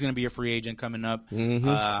option, so he's going to be a free agent coming up.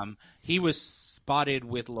 He was spotted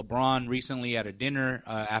with LeBron recently at a dinner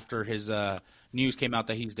after his news came out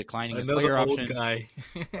that he's declining his player option. Guy.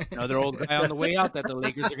 Another old guy on the way out that the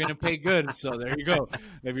Lakers are going to pay good. So there you go.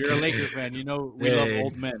 If you're a Laker fan, you know we love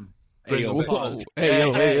old men. Hey, yo,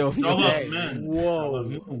 man.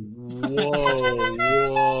 Whoa.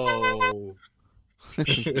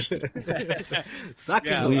 Suck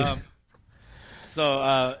it.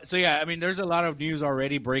 So yeah, I mean, there's a lot of news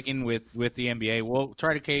already breaking with the NBA. We'll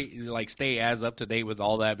try to stay as up to date with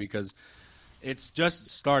all that because it's just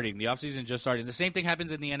starting. The offseason just starting. The same thing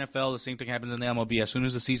happens in the NFL. The same thing happens in the MLB. As soon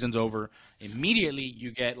as the season's over, immediately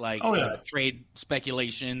you get trade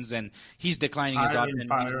speculations, and he's declining his option.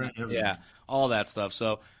 Yeah, all that stuff.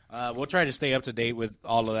 So we'll try to stay up to date with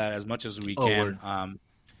all of that as much as we can.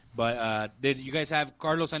 But did you guys have,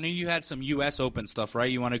 Carlos? I know you had some U.S. Open stuff,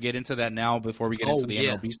 right? You want to get into that now before we get into the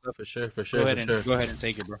MLB stuff? For sure. Go ahead and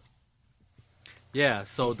take it, bro. Yeah.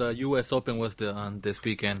 So the U.S. Open was this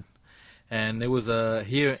weekend. And it was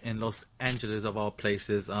here in Los Angeles, of all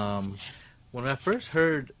places. When I first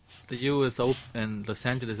heard the U.S. Open and Los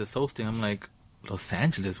Angeles is hosting, I'm like, Los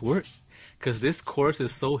Angeles, where? Because this course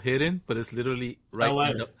is so hidden, but it's literally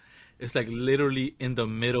it's like literally in the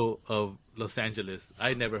middle of Los Angeles.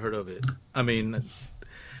 I never heard of it. I mean,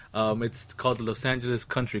 it's called the Los Angeles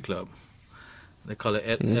Country Club. They call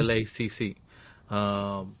it LACC.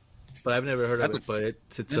 But I've never heard of it. But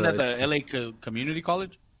isn't that the LA Community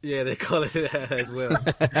College? Yeah, they call it that as well.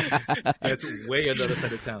 It's way on the other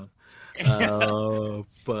side of town.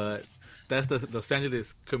 But that's the Los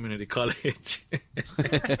Angeles Community College.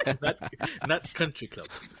 not country club.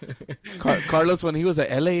 Carlos, when he was at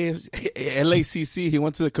LACC, he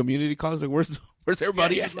went to the community college. Like, where's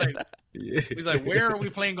everybody at? He's like, where are we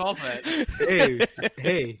playing golf at?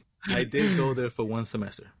 Hey, I did go there for one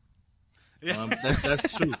semester. Yeah.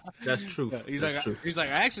 That's true. That's true. Yeah, he's like,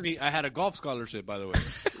 I had a golf scholarship, by the way.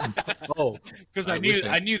 Because I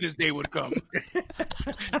knew this day would come.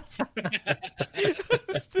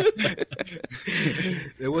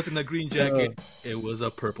 It wasn't a green jacket. It was a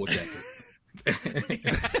purple jacket. All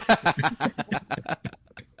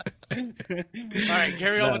right,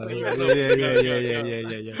 carry on with the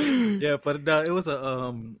Yeah, but it was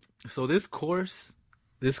a So this course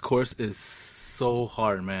is so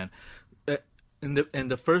hard, man. In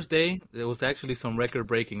the first day, there was actually some record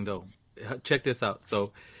breaking though. Check this out.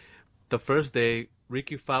 So, the first day,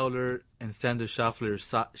 Ricky Fowler and Xander Schauffele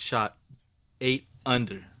shot 8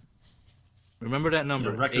 under. Remember that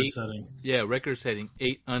number? Yeah, record setting. Yeah, record setting,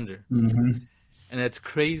 8 under. Mm-hmm. And it's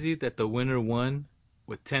crazy that the winner won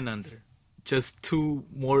with 10 under. Just 2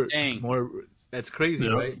 more. Dang. More. That's crazy,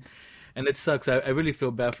 right? And it sucks. I really feel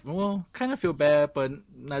bad. Kind of feel bad, but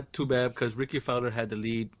not too bad because Ricky Fowler had the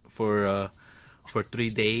lead for 3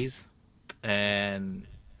 days, and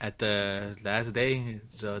at the last day,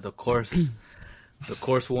 the course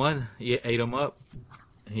won. He ate him up.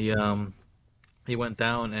 He went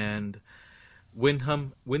down, and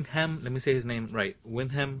Wyndham. Let me say his name right.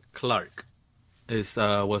 Wyndham Clark was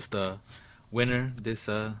the winner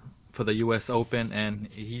for the U.S. Open, and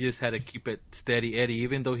he just had to keep it steady, Eddie.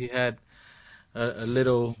 Even though he had a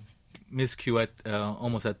little miscue at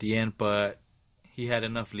almost at the end, but he had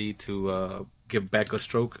enough lead to give back a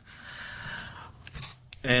stroke.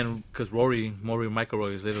 And because Rory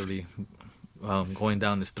McIlroy is literally going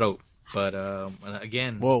down his throat, but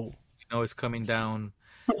again, it's coming down.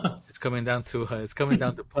 It's coming down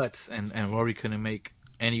to putts, and Rory couldn't make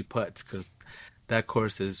any putts because that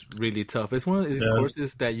course is really tough. It's one of these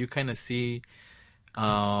courses that you kind of see,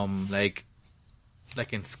 like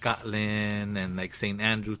in Scotland and like St.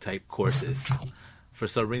 Andrew type courses. For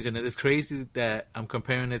some reason, it is crazy that I'm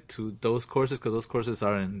comparing it to those courses because those courses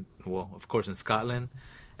are of course, in Scotland,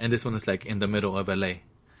 and this one is like in the middle of LA.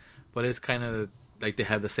 But it's kind of like they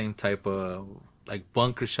have the same type of like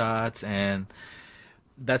bunker shots, and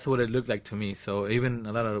that's what it looked like to me. So even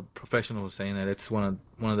a lot of professionals saying that it's one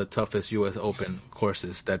of the toughest U.S. Open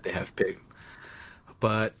courses that they have picked.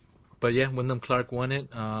 But yeah, Wyndham Clark won it.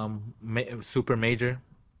 Super major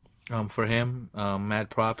for him. Mad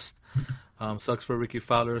props. Sucks for Ricky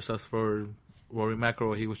Fowler. Sucks for Rory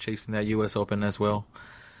McIlroy. He was chasing that U.S. Open as well.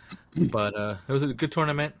 But it was a good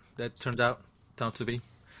tournament that turned out to be.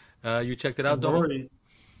 You checked it out, Rory?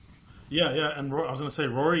 Yeah. And I was going to say,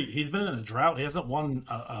 Rory, he's been in a drought. He hasn't won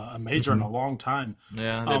a major in a long time.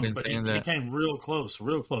 Yeah, they've been saying that. He came real close.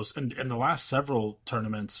 And in the last several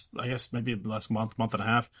tournaments, I guess maybe the last month and a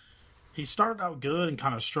half, he started out good and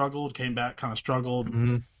kind of struggled, came back, kind of struggled.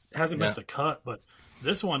 Mm-hmm. hasn't missed a cut, but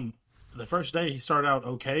this one, the first day he started out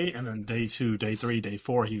okay, and then day 2, day 3, day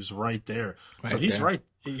 4, he was right there. So he's right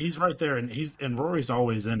there, and Rory's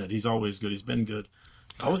always in it. He's always good. He's been good.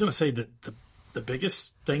 I was going to say that the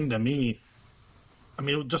biggest thing to me, I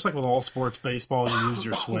mean, just like with all sports, baseball, you lose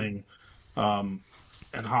your swing.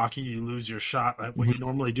 And hockey, you lose your shot. What you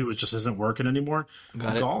normally do just isn't working anymore.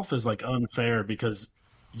 Golf is like unfair because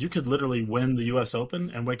you could literally win the U.S. Open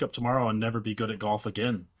and wake up tomorrow and never be good at golf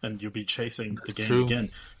again, and you'll be chasing the game again.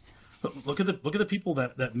 Look at the people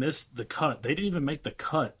that missed the cut. They didn't even make the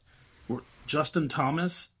cut. Justin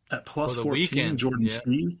Thomas at plus 14, Jordan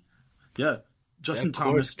Spieth. Yeah, Justin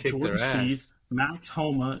Thomas, Jordan Spieth, Max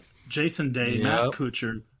Homa, Jason Day, Matt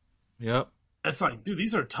Kuchar. Yep. It's like, dude,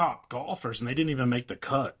 these are top golfers, and they didn't even make the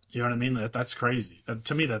cut. You know what I mean? That's crazy.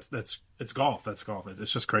 To me, it's golf. That's golf.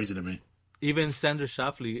 It's just crazy to me. Even Xander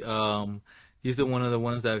Schauffele, he's one of the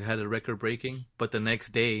ones that had a record breaking, but the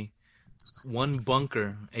next day, one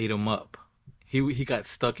bunker ate him up. He got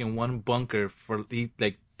stuck in one bunker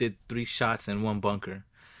did 3 shots in one bunker.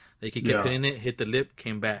 Like he kept hitting it, hit the lip,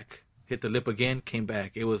 came back, hit the lip again, came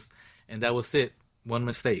back. And that was it. One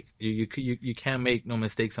mistake. You can't make no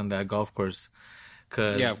mistakes on that golf course.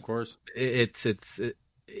 Cause of course. It's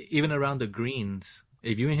even around the greens.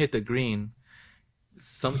 If you hit the green,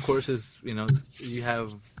 some courses, you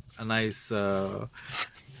have a nice, not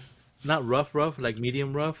rough, like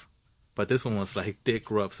medium rough, but this one was like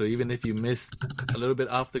thick rough. So even if you missed a little bit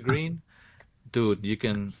off the green, dude,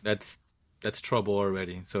 that's trouble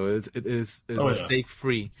already. So it's mistake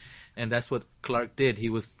free, and that's what Clark did. He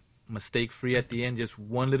was mistake free at the end, just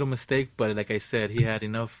one little mistake, but like I said, he had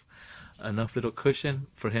enough little cushion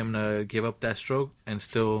for him to give up that stroke and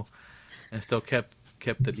still kept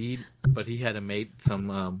the lead. But he had made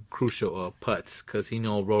some crucial putts because he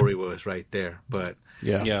knew Rory was right there. But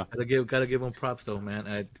gotta give him props though,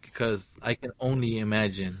 man, because I can only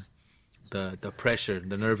imagine the pressure,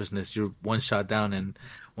 the nervousness. You're one shot down, and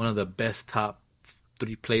one of the best top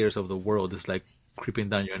 3 players of the world is like creeping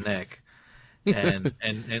down your neck. and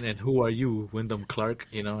who are you, Wyndham Clark?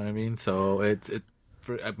 You know what I mean? So it's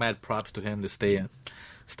mad props to him to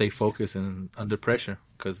stay focused and under pressure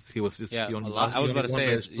because he was just I was about to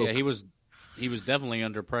say he was definitely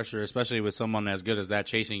under pressure, especially with someone as good as that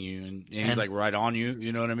chasing you, and he's like right on you.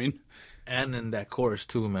 You know what I mean? And in that course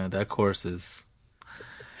too, man. That course is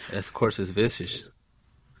vicious.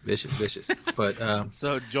 But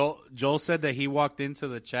so Joel said that he walked into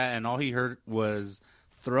the chat and all he heard was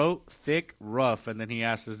throat thick rough, and then he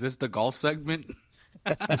asked, "Is this the golf segment?"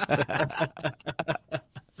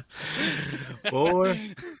 Four.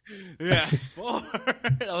 Yeah, 4.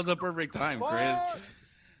 That was a perfect time, Chris.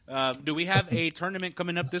 Do we have a tournament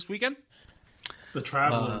coming up this weekend? The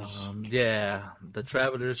Travelers. The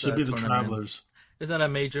Travelers should be the tournament. Travelers. It's not a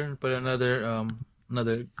major, but another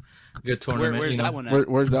good tournament. Where's that one at?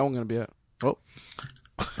 Where's that one going to be at? Oh,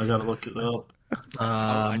 I gotta look it up.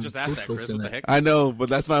 I just asked that, Chris. What the heck? I know, but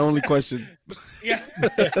that's my only question. Yeah.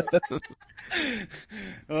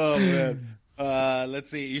 Oh man. Let's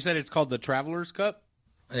see. You said it's called the Travelers Cup?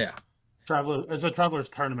 Yeah. It's a Travelers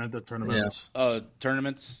tournament. The tournaments. Yeah.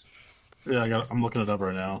 Tournaments. Yeah, I'm looking it up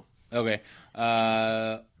right now. Okay.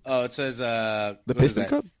 It says the Piston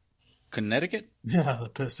Cup. Connecticut. Yeah, the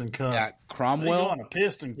Piston Cup. Yeah, Cromwell. On a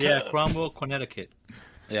Piston Cup. Yeah, Cromwell, Connecticut.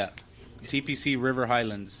 Yeah, TPC River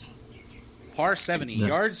Highlands. Par 70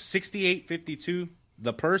 yards, 68.52.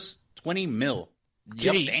 The purse, 20 mil.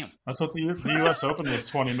 Yep, damn. That's what the U.S. Open was,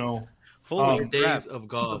 20 mil. Holy days of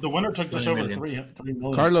golf. The winner took just over 3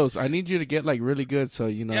 million. Carlos, I need you to get like really good, so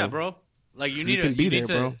you know. Yeah, bro. Like you need to be there,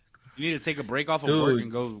 to, bro. You need to take a break off of work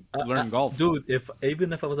and go learn golf. Dude,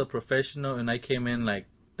 even if I was a professional and I came in like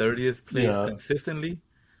 30th place consistently,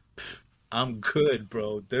 I'm good,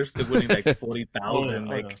 bro. They're still winning like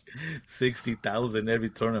 40,000, 60,000 every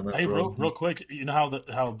tournament. Hey, bro. real quick, you know how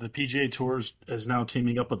the PGA Tour is now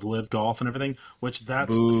teaming up with Live Golf and everything, which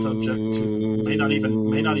that's subject to may not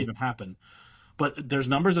even happen. But there's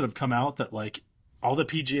numbers that have come out that like all the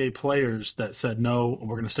PGA players that said no,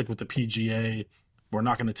 we're going to stick with the PGA. We're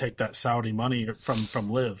not going to take that Saudi money from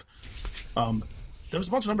Live. There was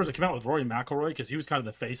a bunch of numbers that came out with Rory McIlroy because he was kind of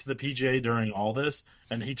the face of the PGA during all this,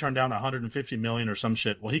 and he turned down $150 million or some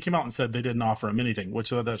shit. Well, he came out and said they didn't offer him anything, which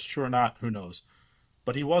whether that's true or not, who knows?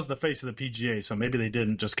 But he was the face of the PGA, so maybe they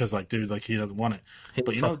didn't just because, like, dude, like he doesn't want it.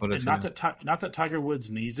 But you know, not that Tiger Woods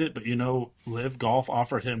needs it, but you know, Live Golf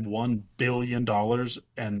offered him $1 billion,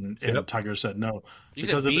 and Tiger said no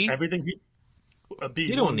because of everything he.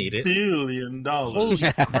 You don't need it. $1 billion. Holy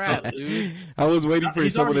crap, dude! I was waiting for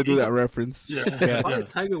someone to do that reference. Yeah.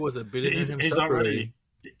 Tiger was a billionaire. He's already.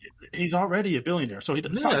 he's already a billionaire, so it's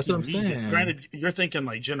Yeah, not that's like what he I'm needs saying. it. Granted, you're thinking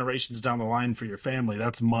like generations down the line for your family.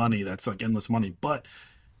 That's money. That's like endless money. But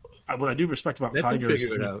what I do respect about Let them Tiger is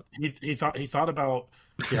figure it out. he thought about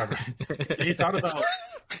he thought about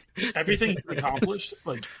everything he's accomplished.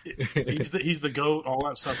 Like he's the GOAT, all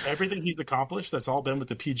that stuff. Everything he's accomplished, that's all been with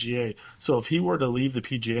the PGA. So if he were to leave the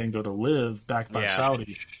PGA and go to live back by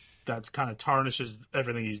Saudi, that's kind of tarnishes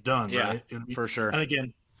everything he's done. Right? You know what I mean? For sure. And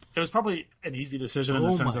again, it was probably an easy decision in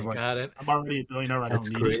the sense of like, I'm already a billionaire, I don't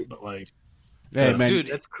need it. But like, hey man, dude,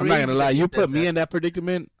 that's crazy. I'm not gonna lie. You put me in that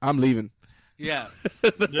predicament, I'm leaving. Yeah.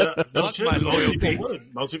 No Fuck shit. my loyalty.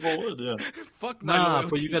 Most people would. Yeah. Fuck my loyalty.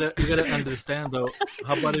 But you gotta understand though.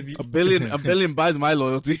 How about if you a billion buys my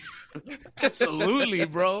loyalty? Absolutely,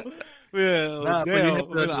 bro. Yeah, but you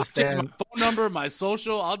have to I'll check my understand. phone number, my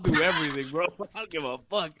social. I'll do everything, bro. I don't give a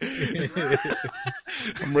fuck.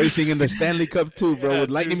 I'm racing in the Stanley Cup too, bro, with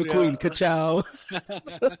Lightning McQueen. Ka-chow.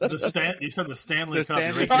 You said the Stanley Cup.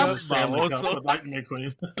 Stanley Racing Cup, the Stanley Cup also. with Lightning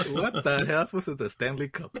McQueen. What the hell was it? The Stanley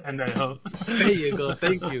Cup. And they hope. There you go.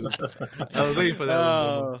 Thank you. I was waiting for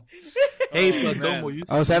that one. Hey, Perdomo,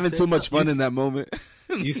 I was having too much fun in that moment.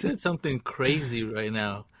 You said something crazy right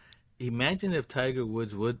now. Imagine if Tiger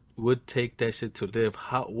Woods would take that shit to live.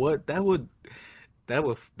 That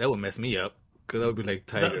would mess me up, because I would be like,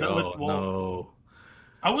 Tiger, no.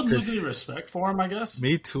 I wouldn't lose any respect for him, I guess.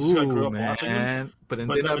 Me Just 'cause I grew too, up watching him. man. But then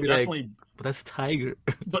that I'd would be definitely- like, but that's Tiger.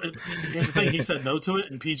 But here's the thing: he said no to it,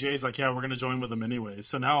 and PGA's like, "Yeah, we're going to join with him anyway."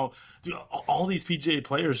 So now, dude, all these PGA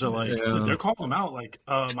players are like, they're calling him out. Like,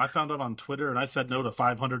 I found out on Twitter, and I said no to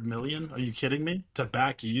 $500 million. Are you kidding me? To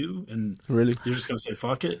back you, and Really? you're just going to say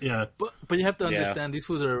fuck it? Yeah. But you have to understand, these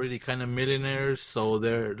fools are already kind of millionaires, so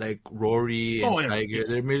they're like Rory and Tiger.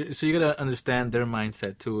 They're so you gotta understand their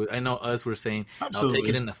mindset too. I know us were saying, Absolutely. I'll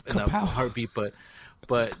take it in a heartbeat, but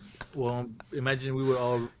well, imagine we were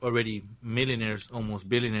all already millionaires, almost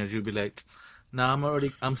billionaires. You'd be like, nah,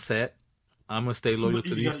 I'm set. I'm gonna stay loyal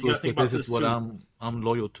to these fools because this is what I'm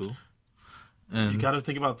loyal to. And you got to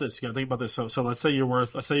think about this. So let's say you're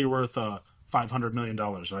worth $500 million,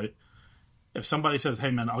 right? If somebody says,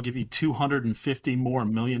 "Hey man, I'll give you $250 more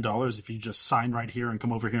million if you just sign right here and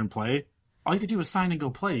come over here and play," all you can do is sign and go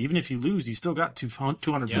play. Even if you lose, you still got $250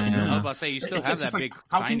 million. I was about to say, you still have that big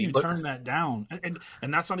how can signing. you turn that down?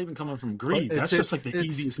 And that's not even coming from greed. That's just like the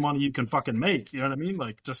easiest money you can fucking make. You know what I mean?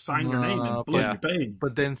 Like, just sign your name and boom, you're paid.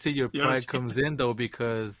 But then see, your You know what I'm pride comes in though,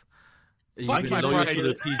 because Fuck you've my been loyal pride. to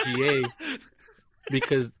the PGA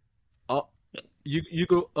because you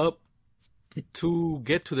go up to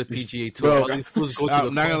get to the PGA tour. Bro, All these fools go to I'm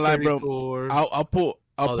the not gonna lie, bro. tour. I'll pull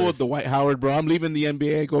this. Dwight Howard, bro. I'm leaving the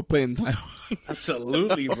NBA. Go play in Taiwan.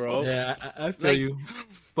 Absolutely, bro. Yeah, I feel you.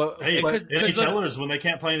 But, Hey, but NHLers, when they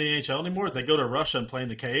can't play in the NHL anymore, they go to Russia and play in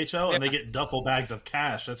the KHL, and they get duffel bags of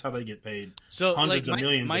cash. That's how they get paid. So, Hundreds like, of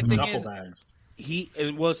millions my in thing duffel is- bags.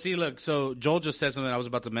 Look, so Joel just said something. I was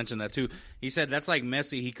about to mention that too. He said that's like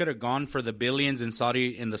Messi. He could have gone for the billions in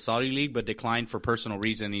the Saudi league, but declined for personal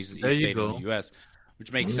reason. He stayed in the U.S.,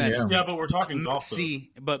 which makes sense. Yeah, but we're talking golf. Though.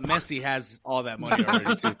 But Messi has all that money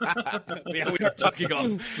already too. Yeah, we are talking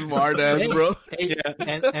golf. Smart ass, bro.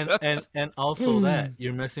 and also that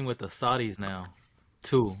you're messing with the Saudis now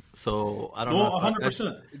too. So I don't know.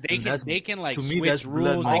 100%. They can like to me, switch that's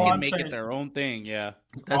rules. blood They money. can make it their own thing. Yeah.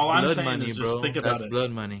 That's All I'm blood saying money, is just bro. think about That's it.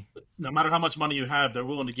 blood money. No matter how much money you have, they're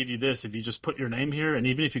willing to give you this if you just put your name here, and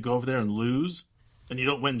even if you go over there and lose, and you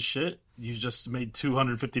don't win shit, you just made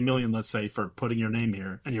 $250 million, let's say, for putting your name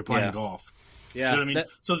here, and you're playing golf. Yeah. You know what I mean?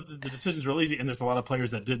 So the decision's real easy, and there's a lot of players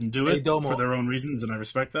that didn't do it for their own reasons, and I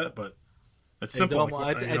respect that, but it's simple. Domo,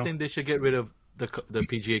 I think they should get rid of the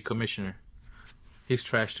PGA commissioner. He's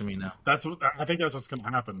trash to me now. I think that's what's going to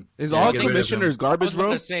happen. Is all get rid of commissioners I garbage, was bro?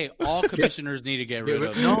 going to say all commissioners need to get rid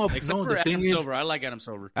of him. Except for the Adam thing is- Silver. I like Adam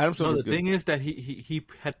Silver. Adam No, Silver's the good. thing is that he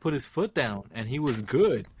had put his foot down and he was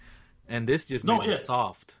good, and this just made him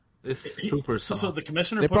soft. It's super soft. So the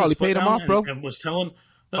commissioner They put his probably foot paid him down off, bro. and was telling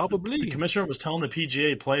Probably. the commissioner was telling the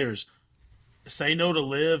PGA players, say no to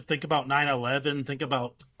live, think about 9/11, think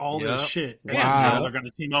about all this shit. And Wow. now they're going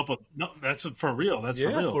to team up with that's for real. That's for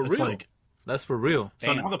real. for It's real. like That's for real.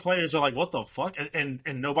 so now the players are like, what the fuck? And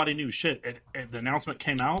nobody knew shit. And the announcement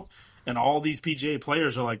came out, and all these PGA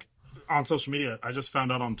players are like on social media. I just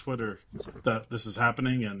found out on Twitter that this is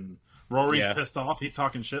happening, and Rory's pissed off. He's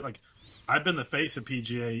talking shit. Like, I've been the face of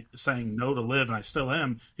PGA saying no to live, and I still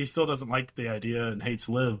am. He still doesn't like the idea and hates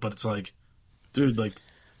live, but it's like, dude, like,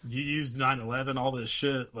 you used 9/11, all this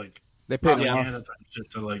shit. Like, They paid him propaganda off. type shit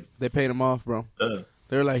to like. They paid him off, bro.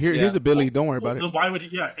 They're like, here's a Billy. Don't worry about Then it. why would he?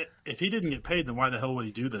 Yeah, if he didn't get paid, then why the hell would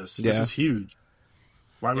he do this? Yeah. This is huge.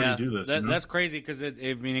 Why would he do this? That's crazy because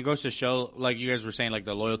it goes to show, like you guys were saying, like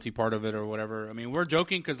the loyalty part of it or whatever. I mean, we're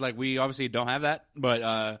joking because like we obviously don't have that,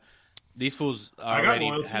 but these fools already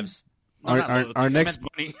have. Our next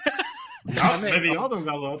money. Maybe y'all don't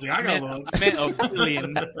got loyalty. I got loyalty.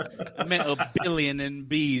 I meant a billion in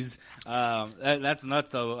bees. That's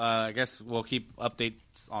nuts, though. I guess we'll keep updates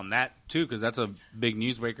on that too because that's a big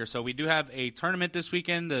newsbreaker. So we do have a tournament this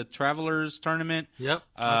weekend, the Travelers Tournament. Yep.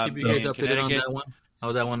 I'll keep you guys updated on that one.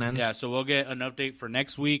 How that one ends. Yeah, so we'll get an update for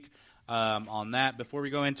next week on that. Before we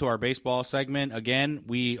go into our baseball segment, again,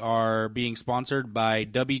 we are being sponsored by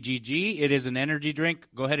WGG. It is an energy drink.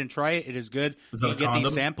 Go ahead and try it. It is good. You can get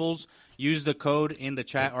these samples. Use the code in the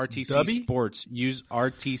chat, RTC Sports. Use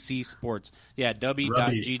RTC Sports. Yeah,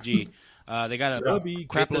 W.GG. They got a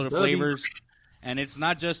crap load of flavors. And it's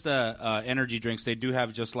not just energy drinks. They do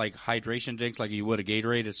have just like hydration drinks like you would a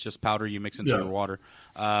Gatorade. It's just powder you mix into your water.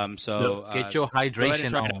 Get your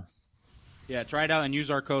hydration on. Yeah, try it out and use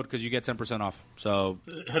our code because you get 10% off. So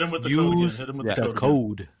hit him with the code again. Hit him with the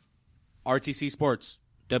code. RTC Sports,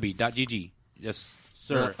 W.GG. Yes,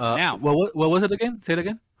 sir. Now. What was it again? Say it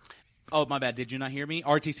again. Oh, my bad. Did you not hear me?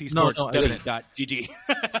 RTC Sports, W.GG.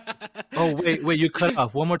 Oh, wait. You cut it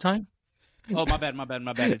off. One more time? Oh, my bad.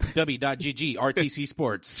 It's W.GG, RTC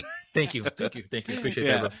Sports. Thank you. Appreciate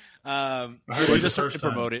that, bro. We're just trying to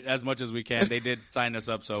promote it as much as we can. They did sign us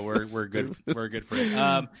up, so we're good. We're good for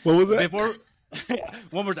it. What was that?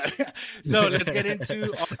 One more time. So let's get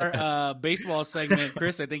into our baseball segment.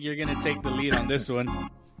 Chris, I think you're going to take the lead on this one.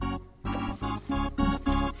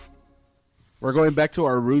 We're going back to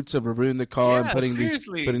our roots of reviewing the call and putting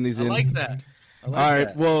these in. I like that. All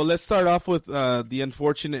right. Well, let's start off with the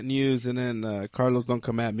unfortunate news, and then Carlos, don't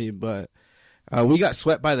come at me, but we got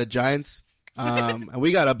swept by the Giants, and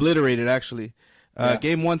we got obliterated actually.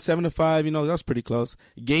 Game 1, 7-5. You know, that was pretty close.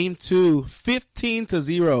 Game 2,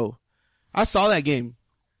 15-0. I saw that game.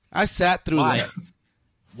 I sat through that.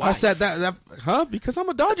 Why? I sat that. Because I'm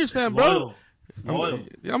a Dodgers fan, bro.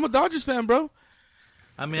 I'm a Dodgers fan, bro.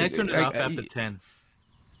 I mean, I turned it off after 10.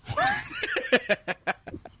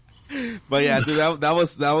 But yeah, dude, that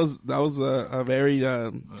was a very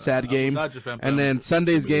sad game. And then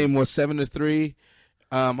Sunday's game was 7-3.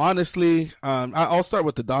 Honestly, I'll start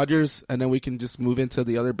with the Dodgers, and then we can just move into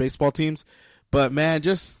the other baseball teams. But man,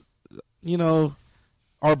 just our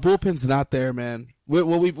bullpen's not there, man.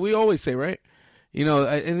 We always say, right?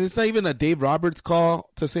 And it's not even a Dave Roberts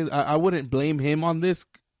call to say. I wouldn't blame him on this,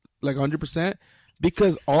 like 100%,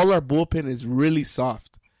 because all our bullpen is really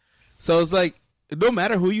soft. So it's like, no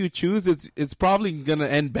matter who you choose, it's probably gonna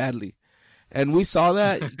end badly, and we saw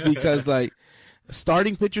that because like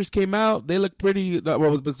starting pitchers came out, they looked pretty.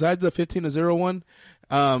 Well, besides the 15-0 one,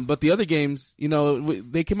 but the other games,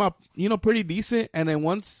 they came out, pretty decent, and then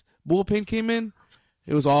once bullpen came in,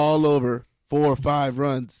 it was all over. 4 or 5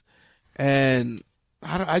 runs, and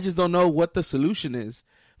I just don't know what the solution is.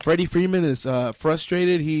 Freddie Freeman is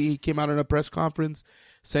frustrated. He came out in a press conference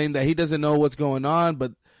saying that he doesn't know what's going on,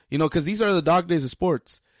 but because these are the dog days of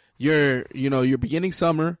sports. You're beginning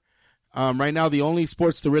summer. Right now, the only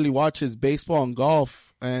sports to really watch is baseball and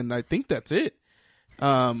golf, and I think that's it.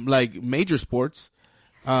 Like major sports,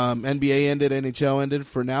 NBA ended, NHL ended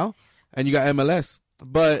for now, and you got MLS.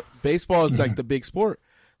 But baseball is like the big sport.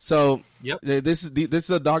 So this is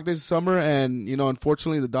the dog days of summer, and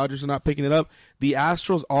unfortunately, the Dodgers are not picking it up. The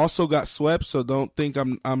Astros also got swept, so don't think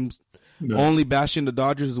I'm only bashing the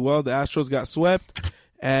Dodgers as well. The Astros got swept.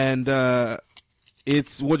 And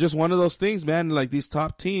it's just one of those things, man. Like these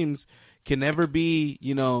top teams can never be,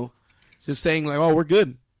 just saying like, "Oh, we're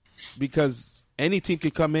good," because any team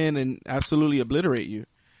could come in and absolutely obliterate you.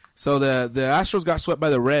 So the Astros got swept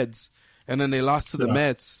by the Reds, and then they lost to the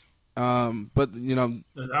Mets. But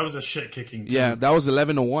that was a shit kicking. Yeah, that was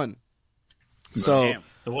 11-1. So. Damn.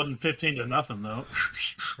 It wasn't 15-0 though.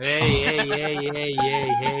 Hey.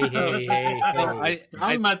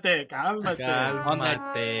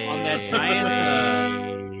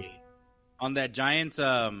 On that Giants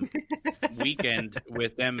weekend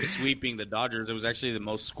with them sweeping the Dodgers, it was actually the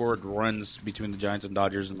most scored runs between the Giants and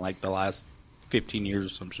Dodgers in like the last 15 years or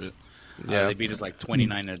some shit. Yeah, they beat us like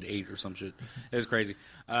 29-8 or some shit. It was crazy.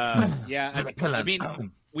 I mean.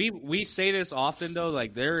 We say this often though,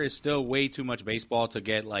 like there is still way too much baseball to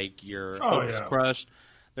get like your hopes crushed.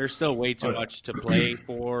 There's still way too much to play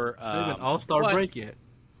for. All-Star break yet?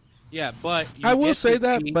 Yeah, but I will say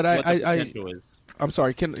that. But I'm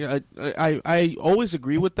sorry. I always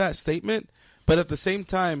agree with that statement, but at the same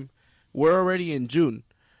time, we're already in June,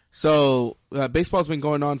 so baseball's been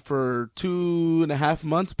going on for 2.5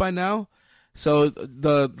 months by now. So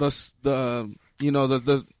the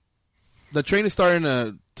the train is starting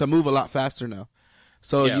to move a lot faster now.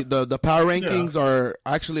 So the power rankings are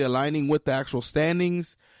actually aligning with the actual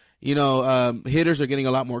standings. Hitters are getting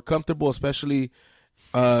a lot more comfortable, especially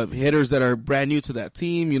hitters that are brand new to that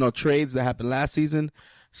team. Trades that happened last season.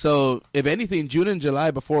 So if anything, June and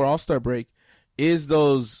July before All-Star break is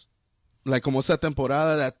those, like, como esa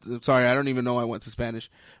temporada sorry, I don't even know I went to Spanish,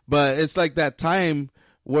 but it's like that time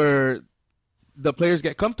where the players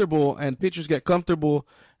get comfortable and pitchers get comfortable,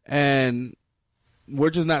 and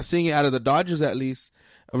we're just not seeing it out of the Dodgers, at least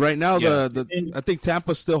right now. I think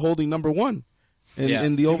Tampa's still holding number one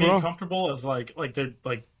in the overall. You mean comfortable as like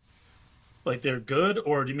they're good,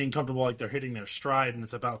 or do you mean comfortable like they're hitting their stride and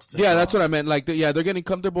it's about to take off? That's what I meant. Like, they're getting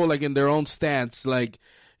comfortable, like, in their own stance. Like,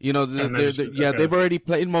 they've already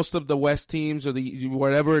played most of the West teams or the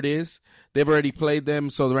whatever it is. They've already played them.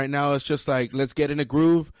 So right now it's just like, let's get in a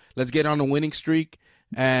groove. Let's get on a winning streak.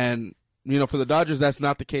 And, for the Dodgers, that's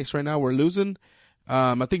not the case right now. We're losing.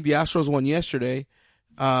 I think the Astros won yesterday.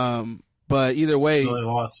 But either way. No, they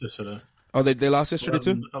lost yesterday. Oh, they lost yesterday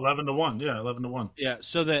too? 11-1. Yeah, 11-1. Yeah,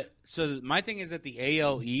 so my thing is that the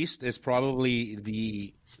AL East is probably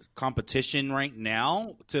the competition right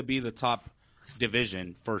now to be the top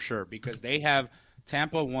division for sure, because they have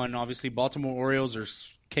Tampa won, obviously Baltimore Orioles are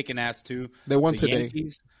kicking ass too. They won the today.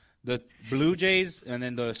 Yankees, the Blue Jays, and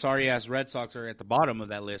then the sorry-ass Red Sox are at the bottom of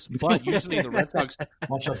that list. But usually the Red Sox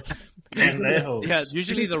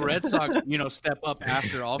usually the Red Sox, step up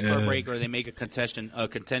after All-Star break, or they make a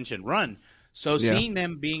contention run. So seeing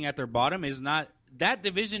them being at their bottom is not – that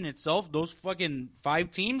division itself, those fucking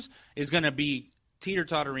 5 teams, is going to be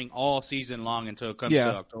teeter-tottering all season long until it comes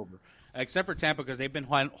to October. Except for Tampa, because they've been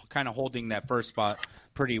kind of holding that first spot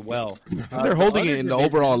pretty well. They're holding it in the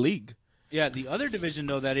overall league. Yeah, the other division,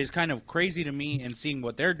 though, that is kind of crazy to me, and seeing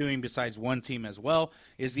what they're doing besides one team as well,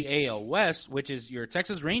 is the AL West, which is your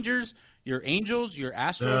Texas Rangers, your Angels, your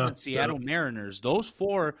Astros, and Seattle Mariners. Those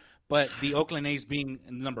 4, but the Oakland A's being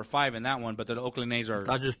number 5 in that one, but the Oakland A's are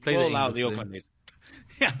 – we'll allow the Oakland A's.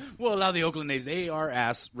 Yeah, we'll allow the Oakland A's. They are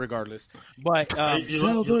ass regardless. But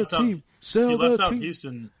sell the team. Sell the team.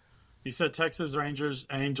 Houston. You said Texas, Rangers,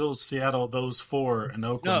 Angels, Seattle, those 4, and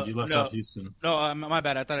Oakland. You left out Houston. No, my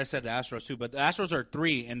bad. I thought I said the Astros too, but the Astros are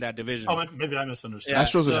 3 in that division. Oh, maybe I misunderstood. Yeah,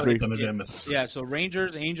 Astros is 3. Yeah, so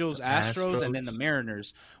Rangers, Angels, Astros, and then the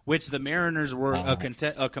Mariners, which the Mariners were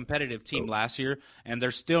a competitive team last year, and they're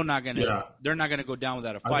still not going to they're not going to go down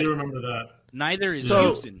without a fight. I do remember that. Neither is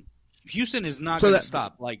Houston. Houston is not going to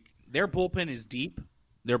stop. Like, their bullpen is deep.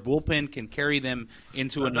 Their bullpen can carry them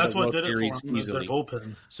into another World Series easily. Their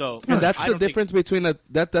bullpen. So that's the difference between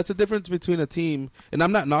that's the difference between a team. And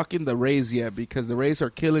I'm not knocking the Rays yet, because the Rays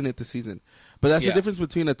are killing it this season. But that's the difference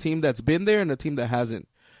between a team that's been there and a team that hasn't.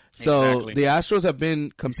 So the Astros have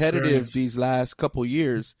been competitive these last couple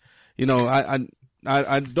years. I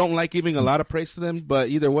don't like giving a lot of praise to them, but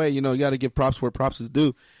either way, you got to give props where props is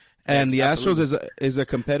due. And the Astros is a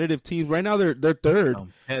competitive team right now. They're third,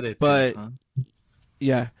 but.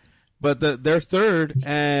 Yeah, but they're third,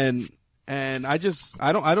 and I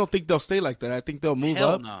don't think they'll stay like that. I think they'll move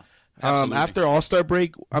up. No. After All-Star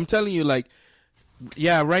break. I'm telling you, like,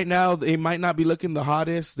 right now they might not be looking the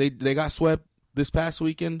hottest. They got swept this past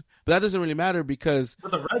weekend, but that doesn't really matter because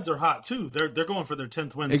the Reds are hot too. They're going for their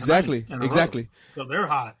 10th win. Exactly. So they're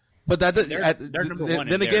hot. But they're number one.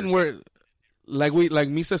 Then again, we're like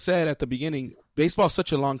Misa said at the beginning, baseball's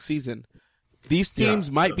such a long season. These teams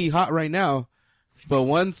might be hot right now. But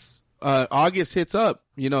once August hits up,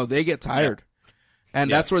 they get tired.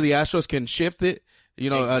 And that's where the Astros can shift it,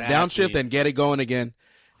 downshift and get it going again.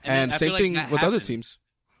 And same thing with other teams.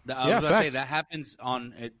 I was going to say that happens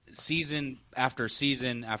on season after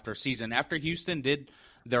season after season. After Houston did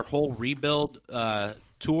their whole rebuild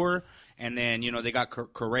tour, and then, they got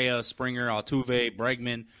Correa, Springer, Altuve,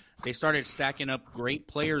 Bregman. They started stacking up great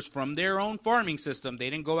players from their own farming system.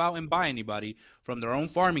 They didn't go out and buy anybody from their own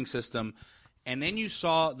farming system. And then you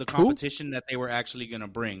saw the competition that they were actually going to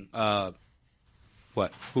bring.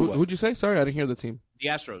 What? Who'd you say? Sorry, I didn't hear the team. The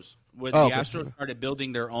Astros. The Astros started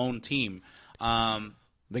building their own team.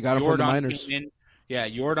 They got him from the minors.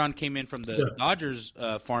 Jordan came in from the Dodgers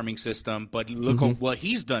farming system, but look what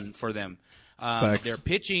he's done for them. Their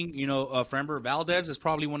pitching, Framber Valdez is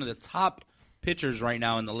probably one of the top pitchers right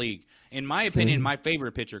now in the league. In my opinion, my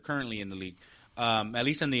favorite pitcher currently in the league, at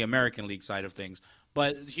least in the American League side of things.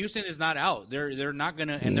 But Houston is not out. They're not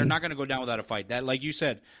gonna, and they're not gonna go down without a fight. That, like you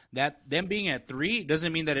said, that them being at 3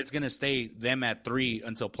 doesn't mean that it's gonna stay them at 3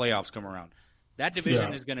 until playoffs come around. That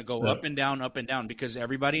division is gonna go up and down, because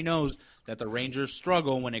everybody knows that the Rangers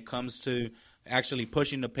struggle when it comes to actually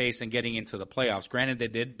pushing the pace and getting into the playoffs. Granted, they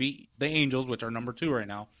did beat the Angels, which are number 2 right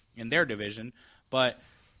now, in their division, but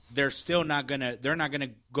they're not gonna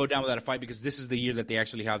go down without a fight because this is the year that they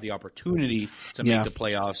actually have the opportunity to make the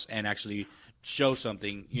playoffs and actually show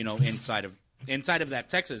something, inside of that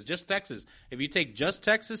Texas. Just Texas. If you take just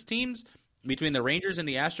Texas teams between the Rangers and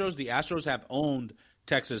the Astros have owned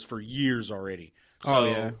Texas for years already.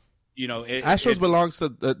 So, Texas belongs to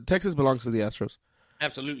the Astros.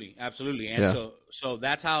 Absolutely. And so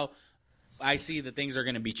that's how I see that things are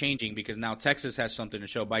going to be changing because now Texas has something to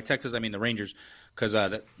show. By Texas, I mean the Rangers, because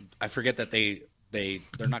I forget that they're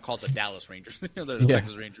not called the Dallas Rangers. They're the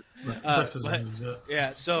Texas Rangers. Rangers,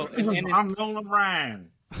 yeah. So I'm Nolan Ryan.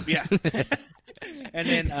 Yeah. And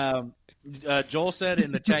then Joel said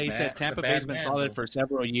in the chat, he said Tampa Bay's been solid for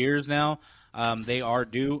several years now. They are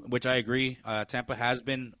due, which I agree. Tampa has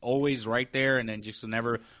been always right there, and then just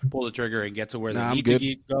never pull the trigger and get to where they need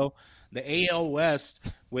to go. The AL West,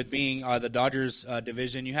 with being the Dodgers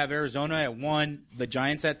division, you have Arizona at 1, the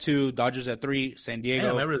Giants at 2, Dodgers at 3, San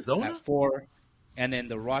Diego at 4, and then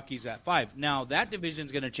the Rockies at 5. Now that division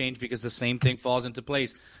is going to change because the same thing falls into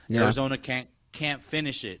place. Yeah. Arizona can't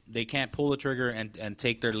finish it; they can't pull the trigger and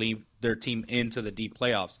take their team into the deep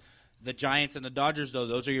playoffs. The Giants and the Dodgers, though,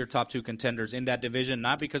 those are your top 2 contenders in that division.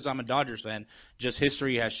 Not because I'm a Dodgers fan, just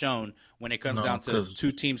history has shown when it comes down to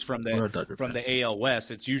 2 teams from the AL West,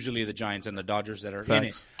 it's usually the Giants and the Dodgers that are in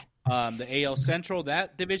it. The AL Central,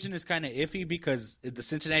 that division is kind of iffy because the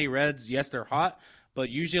Cincinnati Reds, yes, they're hot, but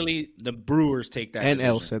usually the Brewers take that.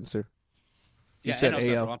 NL Censor. Yeah, NL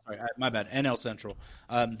Central. I'm sorry, my bad. NL Central.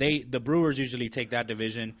 The Brewers usually take that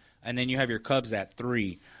division, and then you have your Cubs at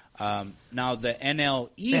 3. Now the NL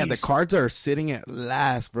East. Man, the Cards are sitting at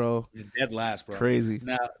last, bro. Dead last, bro. Crazy.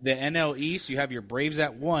 Now the NL East, you have your Braves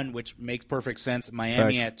at 1, which makes perfect sense.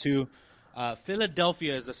 Miami at 2.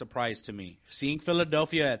 Philadelphia is the surprise to me. Seeing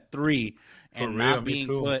Philadelphia at 3 and not being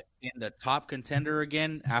put in the top contender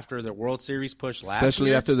again after the World Series push last year.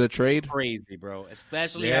 Especially after the trade. Crazy, bro.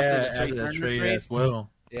 Especially after the trade as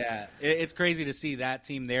well. Yeah, it's crazy to see that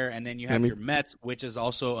team there, and then you have your Mets, which is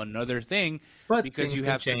also another thing because you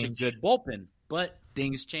have such a good bullpen. But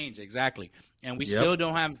things change, exactly, and we still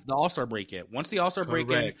don't have the All-Star break yet. Once the All-Star break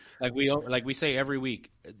in, like we say every week,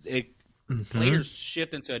 players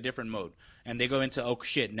shift into a different mode, and they go into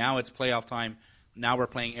now it's playoff time. Now we're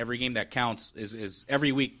playing every game that counts. Is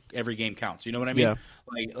every week every game counts. You know what I mean? Yeah.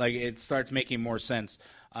 Like it starts making more sense.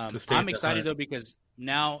 I'm excited though because.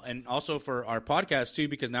 Now, and also for our podcast, too,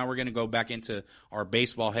 because now we're going to go back into our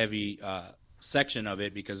baseball-heavy section of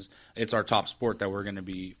it because it's our top sport that we're going to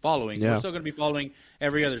be following. Yeah. We're still going to be following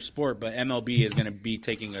every other sport, but MLB is going to be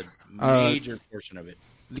taking a major portion of it.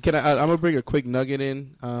 I'm going to bring a quick nugget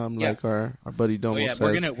in, like our buddy Domo says.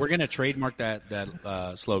 We're gonna trademark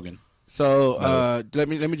that slogan. So let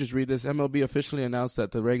me just read this. MLB officially announced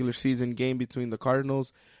that the regular season game between the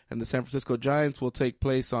Cardinals and the San Francisco Giants will take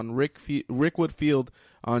place on Rickwood Field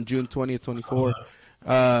on June 20th, 24.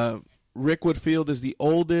 Rickwood Field is the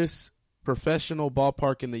oldest professional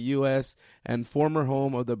ballpark in the U.S. and former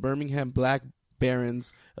home of the Birmingham Black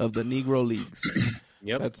Barons of the Negro Leagues.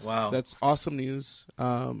 Yep. That's awesome news.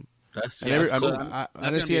 That's cool. I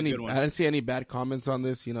didn't see any bad comments on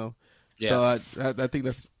this, Yeah. So I think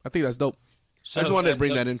that's dope. So I just wanted to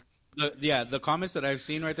bring that in. The comments that I've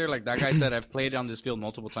seen right there, like that guy said, I've played on this field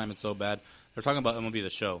multiple times. It's so bad. They're talking about MLB The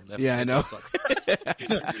Show. I know.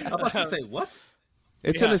 I'm about to say what?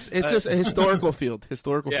 It's just a historical field.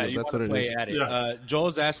 Historical field. That's what it is. At it. Yeah.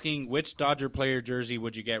 Joel's asking which Dodger player jersey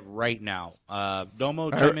would you get right now? Domo,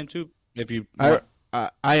 chime in too if you.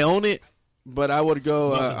 I own it, but I would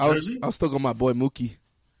go. I'll still go my boy Mookie.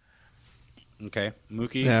 Okay,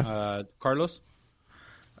 Mookie. Yeah. Carlos,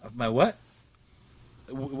 my what?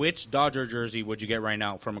 Which Dodger jersey would you get right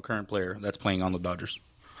now from a current player that's playing on the Dodgers?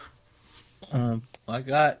 I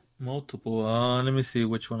got multiple. Let me see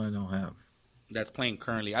which one I don't have. That's playing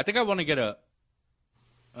currently. I think I want to get a.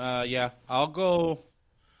 I'll go.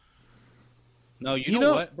 No, you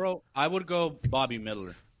know what, bro? I would go Bobby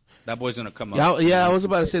Miller. That boy's gonna come up. Yeah, I was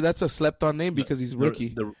about to say that's a slept-on name because he's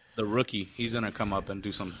rookie. The rookie, he's gonna come up and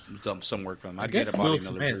do some work for him. I'd get a Bobby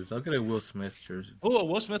Miller jersey. I'll get a Will Smith jersey. Oh, a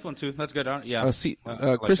Will Smith one too. That's good. Yeah.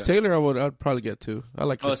 Chris Taylor, I'd probably get too. I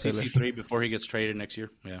like Chris Taylor. CT3 before he gets traded next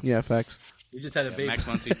year. Yeah. Yeah, facts. You just had a baby. Max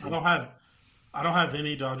I don't have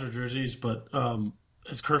any Dodger jerseys, but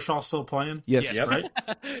is Kershaw still playing? Yes. Yep. Right?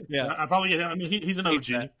 Yeah. I probably get him. I mean, he's an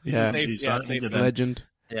OG. He's an OG, so I get him. Legend.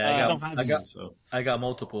 Yeah, I got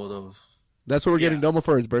multiple of those. That's what we're getting Domo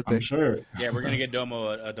for his birthday. I'm sure. Yeah, we're gonna get Domo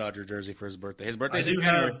a Dodger jersey for his birthday. His birthday's in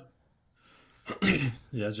January.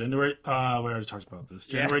 January. We already talked about this.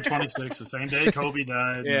 January 26th, the same day Kobe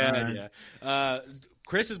died. Yeah.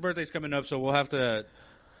 Chris's birthday's coming up, so we'll have to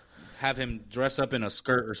have him dress up in a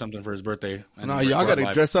skirt or something for his birthday. No, y'all got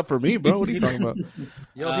to dress up for me, bro. What are you talking about?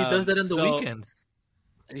 Yo, he does that in the weekends.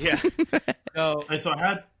 Yeah. So I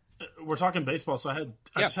had. We're talking baseball, so I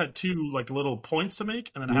just had two like little points to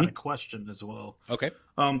make, and then I had a question as well. Okay.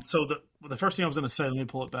 So the first thing I was going to say, let me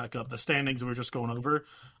pull it back up. The standings we were just going over.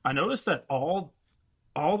 I noticed that all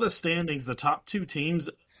the standings, the top two teams,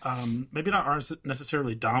 maybe not aren't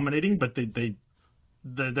necessarily dominating, but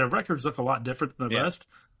their records look a lot different than the rest,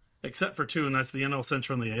 except for two, and that's the NL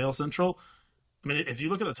Central and the AL Central. I mean, if you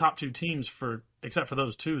look at the top two teams except for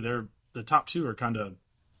those two, the top two are kind of.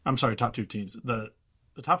 I'm sorry, top two teams.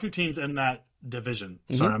 The top two teams in that division.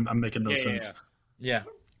 Sorry, I'm making no sense. Yeah.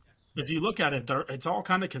 If you look at it, it's all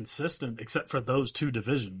kind of consistent except for those two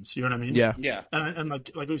divisions. You know what I mean? Yeah. Yeah. And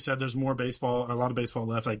like we said, there's more baseball, a lot of baseball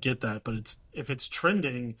left. I get that, but if it's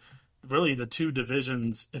trending, really the two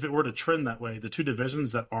divisions. If it were to trend that way, the two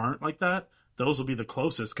divisions that aren't like that, those will be the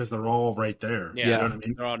closest because they're all right there. Yeah. You know what I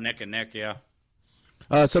mean? They're all neck and neck. Yeah.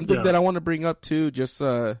 Something that I want to bring up too, just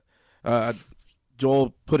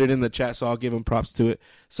Joel put it in the chat, so I'll give him props to it.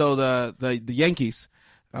 So the Yankees,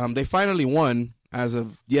 they finally won as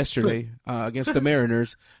of yesterday against the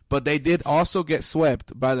Mariners, but they did also get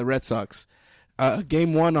swept by the Red Sox.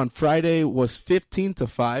 Game 1 on Friday was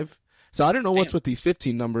 15-5. So I don't know what's with these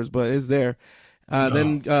 15 numbers, but it's there.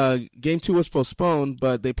 Then Game 2 was postponed,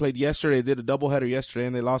 but they played yesterday. They did a doubleheader yesterday,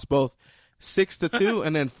 and they lost both 6-2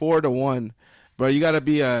 and then 4-1. Bro, you got to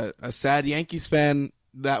be a sad Yankees fan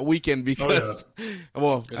that weekend because,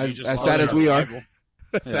 as sad as we are,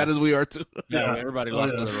 sad as we are too. Yeah, everybody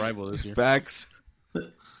lost to their rival this year. Facts.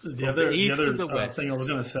 The other thing I was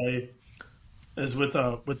going to say is with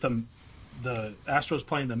the Astros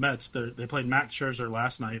playing the Mets. They played Max Scherzer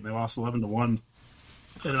last night. And they lost 11-1, and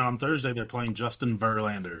then on Thursday they're playing Justin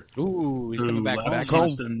Verlander. Ooh, he's coming back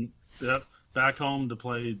home. Back home to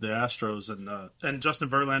play the Astros, and Justin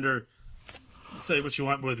Verlander. Say what you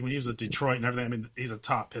want with when he was at Detroit and everything. I mean, he's a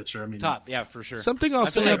top pitcher. I mean, yeah, for sure. Something I'll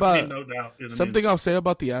say about no doubt, I'll say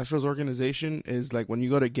about the Astros organization is like when you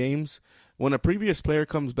go to games, when a previous player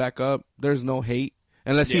comes back up, there's no hate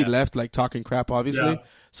unless he left like talking crap, obviously. Yeah.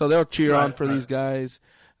 So they'll cheer on for these guys.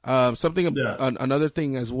 Another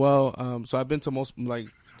thing as well. So I've been to most like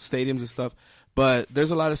stadiums and stuff. But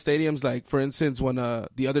there's a lot of stadiums, like, for instance, when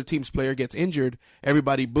the other team's player gets injured,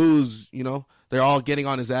 everybody boos, they're all getting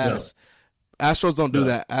on his ass. Yeah. Astros don't do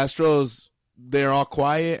that. Astros, they're all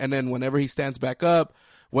quiet, and then whenever he stands back up,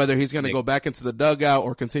 whether he's going to go back into the dugout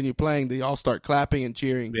or continue playing, they all start clapping and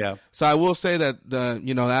cheering. Yeah. So I will say that the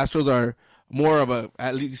Astros are more of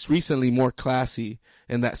at least recently, more classy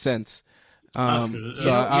in that sense. So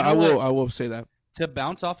I will say that. To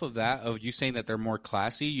bounce off of that, of you saying that they're more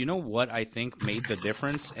classy, you know what I think made the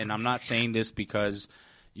difference? And I'm not saying this because,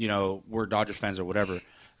 we're Dodgers fans or whatever,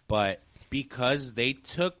 but because they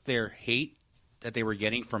took their hate that they were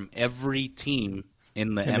getting from every team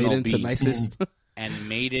in the MLB made it into nicest. and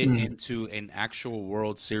made it into an actual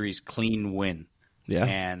World Series clean win. Yeah.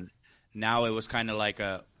 And now it was kind of like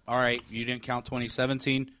all right, you didn't count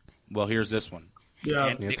 2017, well, here's this one. Yeah.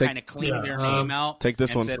 And they kind of cleaned their name out. Take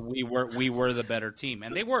this and one. said we were the better team,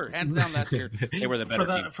 and they were hands down last year. They were the better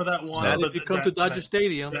team for that one. If you come to Dodger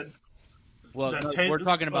Stadium, we're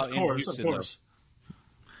talking about in Houston, of course.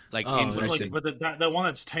 Like but the one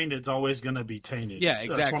that's tainted is always going to be tainted. Yeah,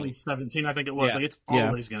 exactly. 2017, I think it was. Yeah. Like it's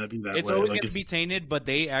always going to be that way. It's always going to be tainted. But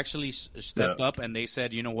they actually stepped up and they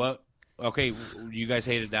said, you know what? Okay, you guys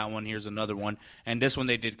hated that one. Here's another one. And this one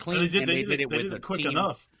they did clean. They did it with the quick team.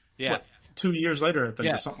 Enough. Yeah. 2 years later, I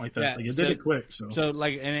think, or something like that. Yeah. Like it did it quick. So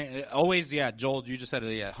and it always, Joel, you just said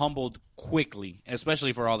it. Humbled quickly,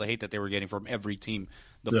 especially for all the hate that they were getting from every team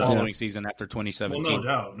the following season after 2017.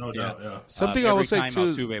 Well, no doubt. Yeah. Something I will say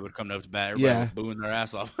too. Altuve would come up to bat, everybody was booing their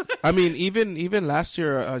ass off. I mean, even last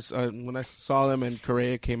year, when I saw them and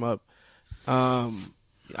Correa came up,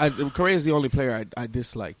 Correa is the only player I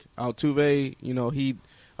dislike. Altuve, he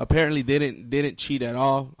apparently didn't cheat at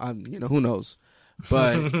all. Who knows.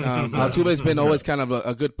 But Altuve's been always kind of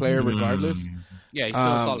a good player regardless. Yeah, he's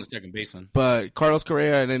still a solid second baseman. But Carlos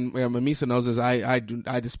Correa, and then Misa knows this, I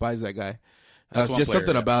despise that guy. Just player,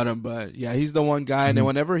 something about him. But, yeah, he's the one guy. And then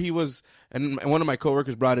whenever he was – and one of my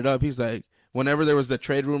coworkers brought it up. He's like, whenever there was the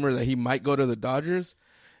trade rumor that he might go to the Dodgers –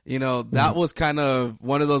 that was kind of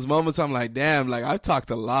one of those moments I'm like, damn, like I've talked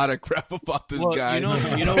a lot of crap about this guy.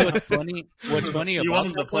 You know what's funny? What's funny about you want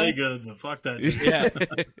him to play good, but fuck that. Yeah.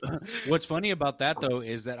 What's funny about that though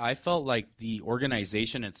is that I felt like the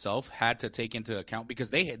organization itself had to take into account because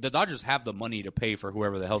the Dodgers have the money to pay for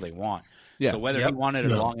whoever the hell they want. Yeah. So whether he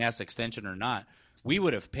wanted a long ass extension or not. we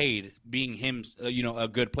would have paid, being him, a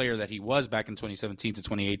good player that he was back in 2017 to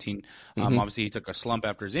 2018. Obviously, he took a slump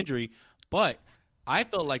after his injury, but I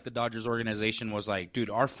felt like the Dodgers organization was like, dude,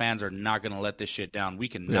 our fans are not going to let this shit down. We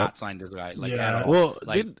cannot sign this guy at all. Well,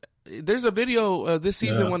 like, there's a video this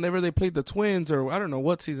season whenever they played the Twins, or I don't know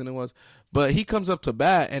what season it was, but he comes up to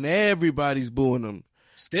bat and everybody's booing him.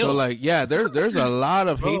 Still, so there's a lot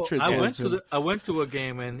of hatred. I went to a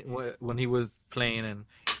game and when he was playing, and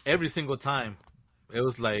every single time it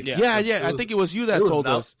was like I think it was you that told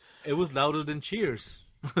us it was louder than cheers.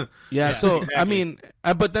 So exactly. I mean,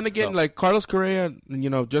 but then again, like Carlos Correa,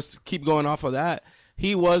 just keep going off of that.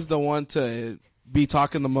 He was the one to be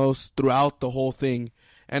talking the most throughout the whole thing.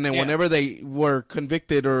 And then whenever they were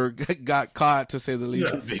convicted or got caught, to say the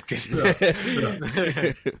least,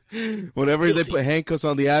 whenever they put handcuffs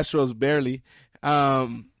on the Astros, barely,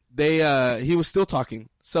 he was still talking.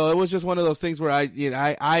 So it was just one of those things where I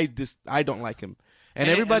don't like him, and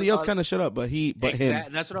everybody else kind of shut up, but him.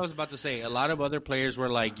 That's what I was about to say. A lot of other players were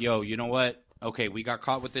like, "Yo, you know what? Okay, we got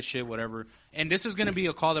caught with this shit, whatever." And this is going to be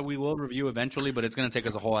a call that we will review eventually, but it's going to take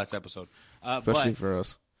us a whole ass episode, especially for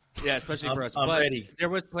us. Yeah, especially for us. I'm but ready. There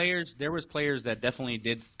was players that definitely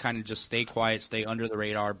did kind of just stay quiet, stay under the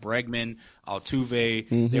radar. Bregman,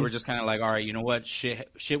 Altuve, they were just kind of like, all right, you know what?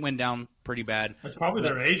 Shit went down pretty bad. It's probably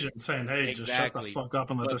their agent saying, hey, just shut the fuck up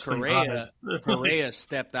and let this thing ride. Correa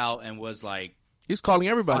stepped out and was like, he's calling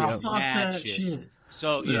everybody out. Fuck that shit.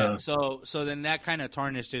 So so then that kind of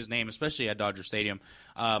tarnished his name, especially at Dodger Stadium,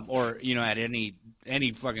 or at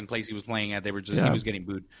any fucking place he was playing at. He was getting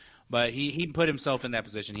booed. But he put himself in that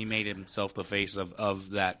position. He made himself the face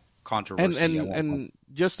of that controversy. And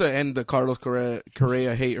just to end the Carlos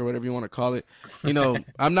Correa hate, or whatever you want to call it,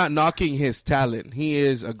 I'm not knocking his talent. He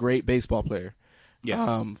is a great baseball player.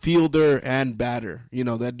 Yeah. Fielder and batter.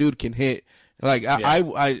 That dude can hit. Like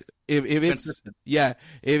if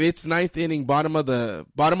it's ninth inning, bottom of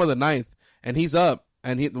the ninth, and he's up,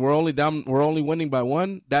 and we're only winning by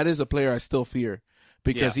one, that is a player I still fear.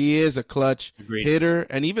 Because he is a clutch hitter,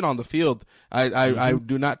 and even on the field, I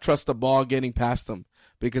do not trust the ball getting past him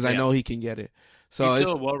because I know he can get it. So he's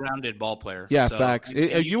still a well-rounded ball player. Yeah, facts.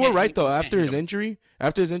 You were right though. After his injury,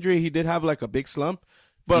 he did have like a big slump.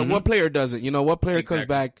 But what player doesn't? What player comes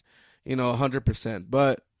back, 100%?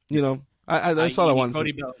 But that's all I wanted.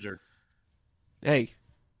 Cody Bellinger. Hey,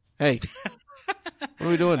 what are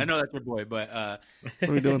we doing? I know that's your boy, but what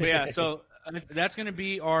are we doing? But yeah, so. That's going to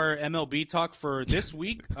be our MLB talk for this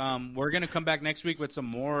week. We're going to come back next week with some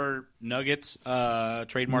more Nuggets,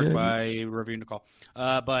 trademarked by Review Nicole.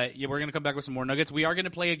 But yeah, we're going to come back with some more Nuggets. We are going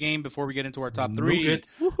to play a game before we get into our top three.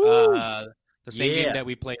 The same game that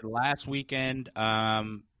we played last weekend.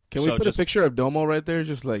 Can we put a picture of Domo right there?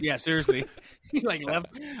 Just like seriously, he left.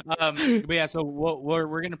 But yeah, so we're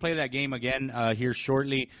going to play that game again here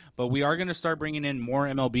shortly. But we are going to start bringing in more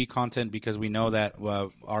MLB content because we know that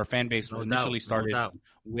our fan base initially started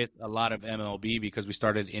with a lot of MLB because we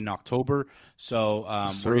started in October. So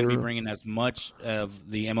we're going to be bringing as much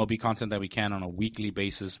of the MLB content that we can on a weekly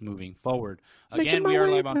basis moving forward. Again, we are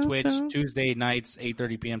live on Twitch Tuesday nights,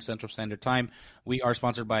 8:30 p.m. Central Standard Time. We are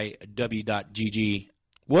sponsored by W.GG.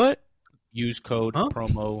 What? Use code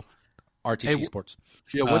promo RTC Sports.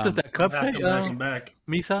 Yeah, what does that cup say? Back.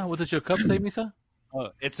 Misa, what does your cup say, Misa?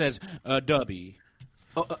 It says W.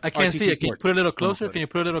 Oh, I can't RTC see it. Can you Sports. put it a little closer? Can you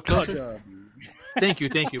put it a little closer? Thank you,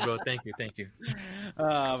 bro. Thank you.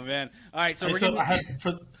 Oh man! All right, so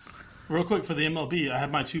real quick for the MLB, I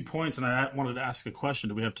have my 2 points, and I wanted to ask a question.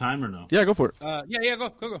 Do we have time or no? Yeah, go for it.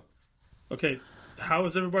 Go. Okay. How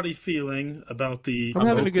is everybody feeling about the I'm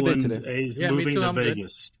having a good day Oakland today. A's moving to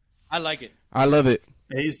Vegas? I like it. I love it.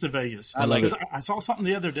 A's to Vegas. I like it. I saw something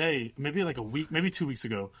the other day, maybe like a week, maybe 2 weeks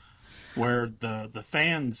ago, where the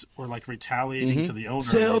fans were like retaliating to the owner.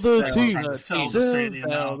 Sell the team. Sell the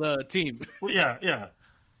stadium. Sell the team. Well, yeah.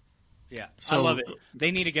 So, I love it.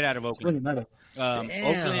 They need to get out of Oakland.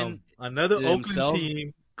 Oakland, another Oakland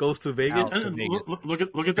team goes to Vegas.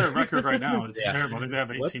 Look at their record right now. It's terrible. I think they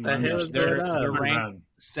have 18 wins. They're ranked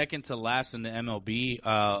second to last in the MLB,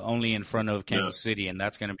 only in front of Kansas City, and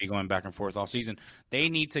that's going to be going back and forth all season. They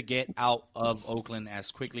need to get out of Oakland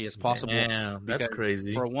as quickly as possible. Damn, that's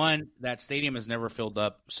crazy. For one, that stadium is never filled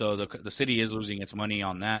up, so the city is losing its money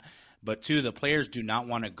on that. But two, the players do not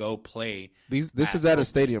want to go play. This is at a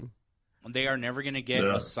stadium. They are never going to get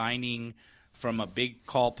a signing from a big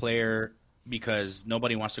call player because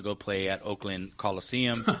nobody wants to go play at Oakland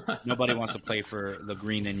Coliseum. Nobody wants to play for the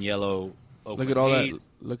green and yellow Oakland A's.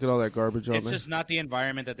 Look at all that garbage on there. It's just not the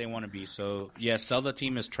environment that they want to be. So, yes, sell the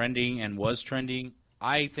team is trending and was trending.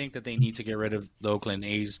 I think that they need to get rid of the Oakland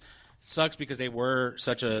A's sucks because they were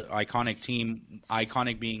such a iconic team.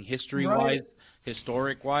 Iconic being history-wise,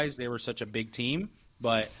 historic-wise, they were such a big team.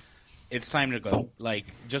 But it's time to go. Like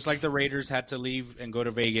just like the Raiders had to leave and go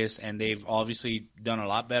to Vegas, and they've obviously done a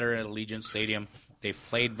lot better at Allegiant Stadium. They've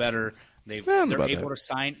played better. They're able to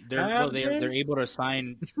sign. They're able to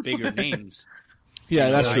sign bigger names. Yeah,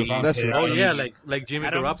 that's true. That's true. Oh yeah, like Jimmy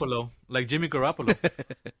Garoppolo. Like Jimmy Garoppolo.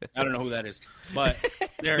 I don't know who that is, but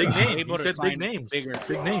they're Big name. able You to said sign big names. big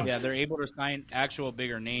names. Yeah, they're able to sign actual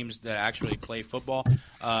bigger names that actually play football.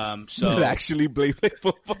 So That actually play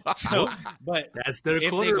football. but That's their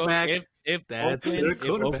if quarterback.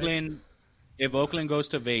 If Oakland goes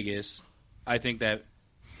to Vegas, I think that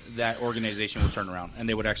organization will turn around and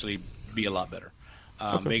they would actually be a lot better.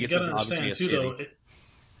 Vegas is obviously a city.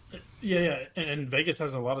 And Vegas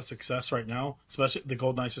has a lot of success right now. Especially the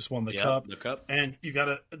Golden Knights just won the Cup. And you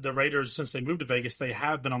got the Raiders, since they moved to Vegas, they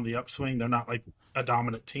have been on the upswing. They're not like a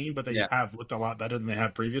dominant team, but they have looked a lot better than they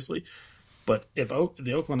have previously. But if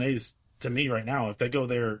the Oakland A's, to me right now, if they go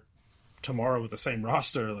there tomorrow with the same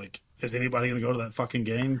roster, like, is anybody going to go to that fucking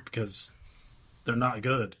game? Because they're not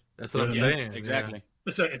good. That's what I'm saying. Exactly. Yeah.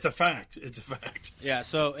 It's a fact. It's a fact. Yeah.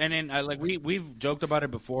 So and then we've joked about it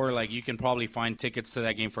before. Like you can probably find tickets to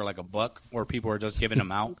that game for like $1, or people are just giving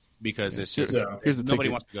them out because it's just nobody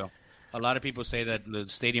wants to go. A lot of people say that the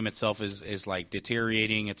stadium itself is like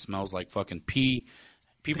deteriorating. It smells like fucking pee.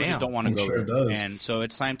 People just don't want to go there. And so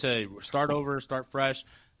it's time to start over, start fresh.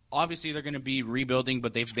 Obviously, they're going to be rebuilding,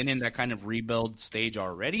 but they've been in that kind of rebuild stage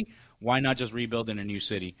already. Why not just rebuild in a new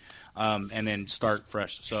city and then start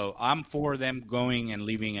fresh? So I'm for them going and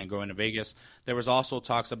leaving and going to Vegas. There was also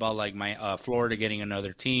talks about like my Florida getting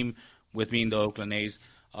another team with being the Oakland A's,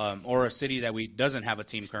 or a city that doesn't have a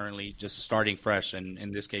team currently, just starting fresh. And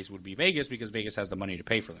in this case, would be Vegas because Vegas has the money to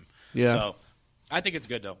pay for them. Yeah. So I think it's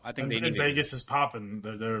good though. I think Vegas is popping.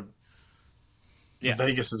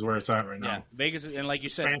 Vegas is where it's at right now. Yeah, Vegas, and like you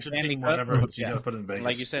said, expansion team, whatever. You got to put in Vegas.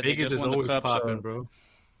 Like you said, Vegas they just is won always the Cup, popping, bro.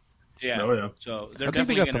 Yeah. Oh, yeah. So they're I think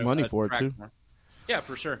they definitely got the money for it too. More. Yeah,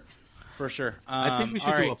 for sure. I think we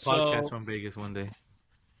should do a podcast from Vegas one day.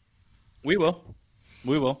 We will.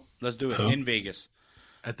 Let's do it in Vegas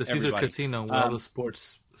at the Caesar Casino, where all the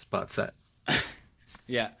sports spots at.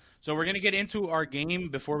 Yeah. So we're going to get into our game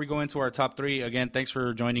before we go into our top three. Again, thanks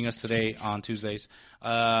for joining us today on Tuesdays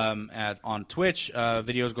on Twitch.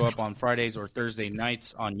 Videos go up on Fridays or Thursday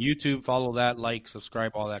nights on YouTube. Follow that, like,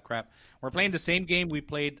 subscribe, all that crap. We're playing the same game we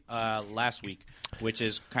played last week, which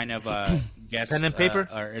is kind of guess pen and paper.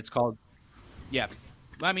 Or it's called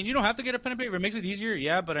I mean, you don't have to get a pen and paper. It makes it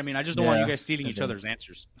easier, but I mean, I just don't want you guys stealing each other's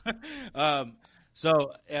answers.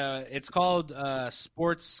 So it's called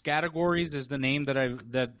sports categories is the name that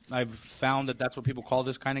I've found that's what people call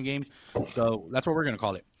this kind of game. So that's what we're gonna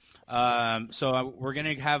call it. So we're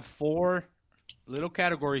gonna have 4 little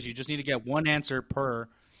categories. You just need to get one answer per.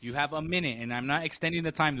 You have a minute, and I'm not extending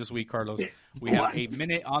the time this week, Carlos. We have a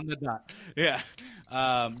minute on the dot. Yeah.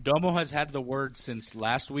 Domo has had the word since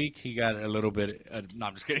last week. He got a little bit. No,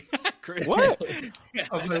 I'm just kidding. Chris. What? I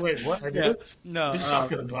was like, wait, what? I did it? No. What are you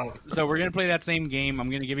talking about? So we're going to play that same game. I'm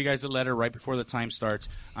going to give you guys a letter right before the time starts.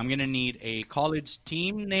 I'm going to need a college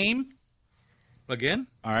team name. Again?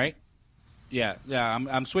 All right. Yeah.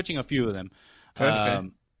 I'm switching a few of them. Okay.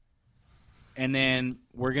 And then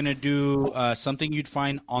we're going to do something you'd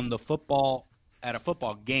find on the football at a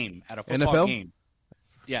football game. At a football NFL? game.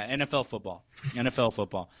 Yeah, NFL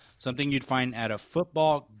football. Something you'd find at a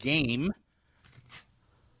football game.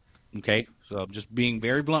 Okay, so I'm just being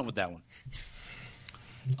very blunt with that one.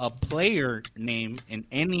 A player name in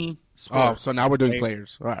any sport. Oh, so now we're doing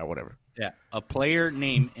players. All right, whatever. Yeah, a player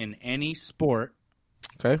name in any sport.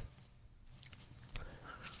 Okay.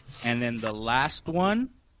 And then the last one,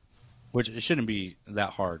 which it shouldn't be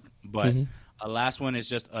that hard, but a last one is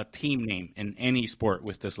just a team name in any sport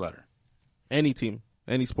with this letter. Any team,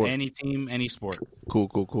 any sport. Any team, any sport. Cool.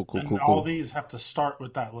 And all these have to start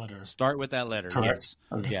with that letter. Start with that letter. Correct.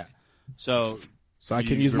 Yes. Okay. Yeah. So I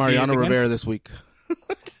can use Mariano Rivera this week.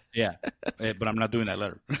 Yeah, but I'm not doing that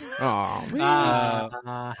letter. Oh,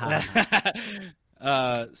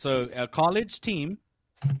 man. So a college team,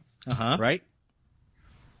 right?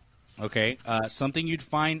 Okay. Something you'd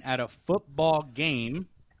find at a football game.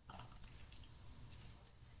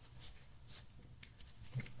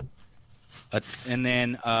 And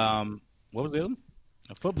then what was the other one?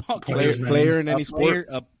 A football game. Player in any sport.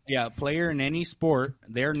 Player in any sport.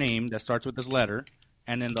 Their name that starts with this letter.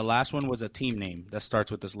 And then the last one was a team name that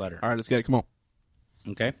starts with this letter. All right, let's get it. Come on.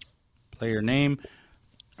 Okay. Player name.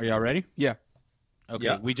 Are y'all ready? Yeah. Okay,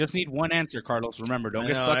 Yeah. we just need one answer, Carlos. Remember, don't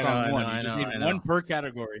get stuck on one. You just need one per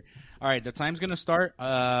category. All right, the time's going to start.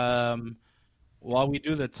 While we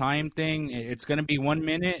do the time thing, it's going to be 1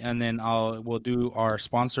 minute, and then we'll do our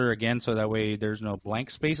sponsor again, so that way there's no blank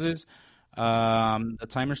spaces. The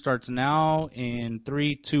timer starts now in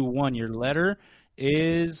 3, 2, 1. Your letter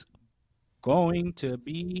is going to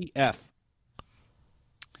be F.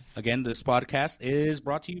 Again, this podcast is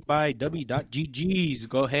brought to you by W.GGs.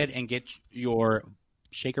 Go ahead and get your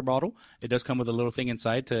shaker bottle. It does come with a little thing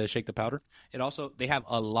inside to shake the powder. They have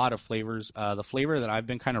a lot of flavors. The flavor that I've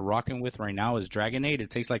been kind of rocking with right now is Dragonade. It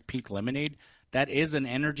tastes like pink lemonade. That is an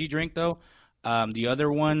energy drink, though.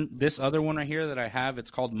 This other one right here that I have,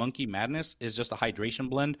 it's called Monkey Madness, is just a hydration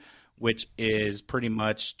blend, which is pretty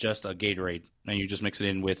much just a Gatorade, and you just mix it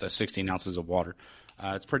in with 16 ounces of water.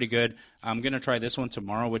 It's pretty good. I'm going to try this one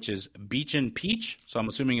tomorrow, which is Beach and Peach, so I'm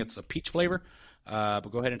assuming it's a peach flavor. But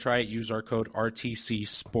go ahead and try it. Use our code RTC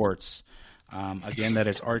Sports. Again, that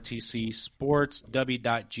is RTC Sports,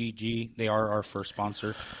 W.GG. They are our first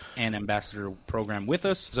sponsor and ambassador program with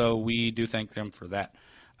us, so we do thank them for that.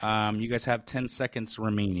 You guys have 10 seconds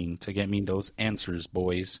remaining to get me those answers,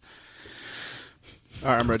 boys. All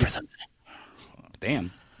right, I'm ready.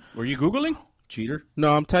 Damn. Were you Googling? Cheater.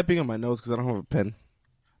 No, I'm typing on my notes because I don't have a pen.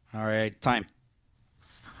 All right, time.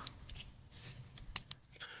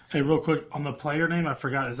 Hey, real quick, on the player name, I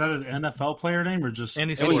forgot. Is that an NFL player name or just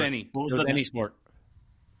any It sport? was any. What was It was that? any sport.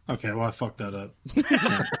 Okay, well, I fucked that up.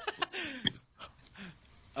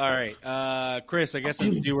 All right, Chris, I guess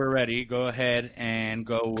if you were ready, go ahead and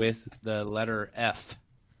go with the letter F.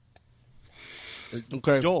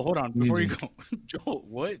 Okay. Joel, hold on. Before you go. Joel,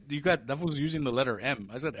 what? You got, that was using the letter M.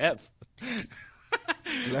 I said F.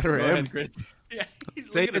 Letter Go M. ahead, Chris. Yeah,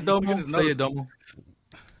 he's Say looking it, at- look at Domo. his Say notes. it, Domo.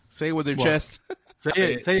 Say it with your What? chest.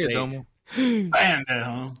 Say Say it, it. Domo. Bam, there,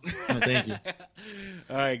 huh? Oh, thank you.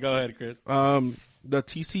 All right, go ahead, Chris. The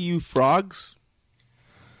TCU Frogs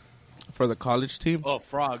for the college team. Oh,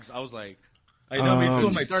 frogs. I was like, I know me too.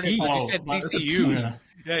 Um, My started- teeth. you Oh, said that's a TCU. tuna.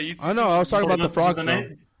 yeah, you. I know. I was talking about the frogs. But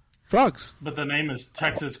Though. Frogs. the name is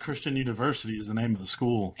Texas Christian University is the name of the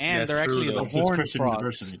school. And That's they're true, actually though. the Texas horned Christian frogs.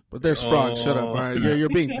 University. But there's frogs. Shut up. All right. You're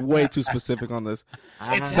being way too specific on this. It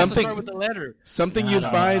has to Something- start with the letter. Something you'd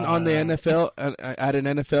find on the NFL at an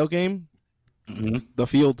NFL game. The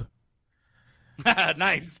field.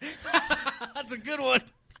 Nice. That's a good one.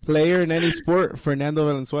 Player in any sport, Fernando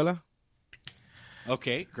Valenzuela.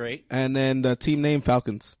 Okay, great. And then the team name,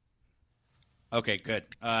 Falcons. Okay, good.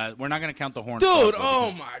 We're not going to count the horn. Dude, frogs,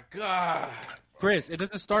 oh my God. Chris, it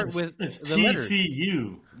doesn't start with It's the letter.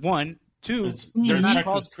 TCU. 1, 2. It's They're not Texas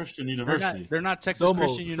called. Christian They're University. not, they're not Texas Domo,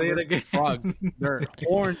 Christian say it University again. frogs. They're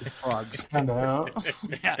horned frogs. I know.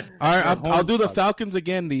 Yeah. All right, I'll do the frogs. Falcons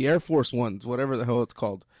again, the Air Force ones, whatever the hell it's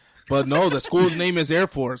called. But no, the school's name is Air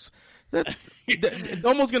Force. That's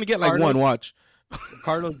almost going to get like Carlos- one. Watch.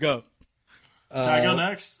 Carlos, go. Can I go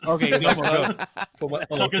next? Okay, Domo, go.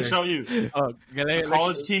 So I can show you. The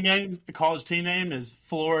College team name. The college team name is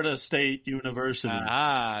Florida State University.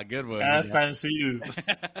 Good one. FSU.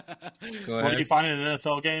 Go What do you ahead. find in an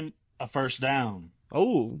NFL game? A first down.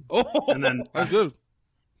 Oh, And then that's good.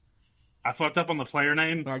 I fucked up on the player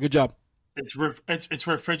name. All right, good job. It's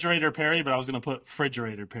Refrigerator Perry, but I was gonna put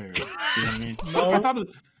Refrigerator Perry. You know what I mean? No. I thought it was-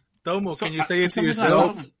 Domo, so can you I- say it for to some reason I yourself?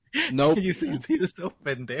 thought it was- Nope. Can you say it to yourself,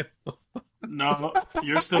 pendejo? No,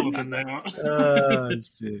 you're still looking down.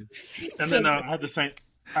 Shit. And then I had the same.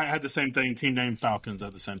 I had the same thing. Team name Falcons. I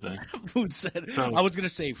had the same thing. Who said it? So- I was going to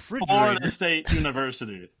say Florida refrigerator. State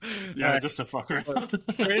University. Yeah, just a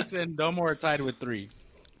fucker. Chris and Domo are tied with 3.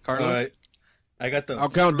 Carlos? All right. I got the I'll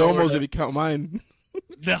count Domos if you count mine.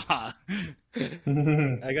 Nah.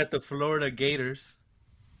 I got the Florida Gators.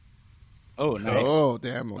 Oh, nice. Oh,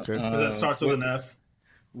 damn. Okay. That starts with an F.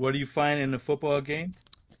 What do you find in a football game?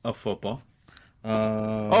 A football.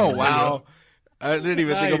 Oh, wow. I didn't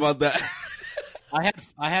even think Nice. about that.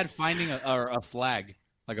 I had finding a flag,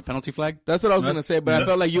 like a penalty flag. That's what I was going to say, but I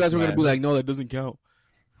felt like you guys were going to be Flag. like, no, that doesn't count.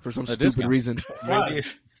 For some That stupid does count. reason. Maybe it's,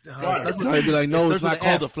 Why? No, you'd be like, no, It it's starts not with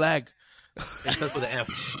called an a flag. it starts with an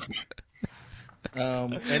F.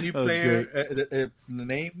 Any was player, the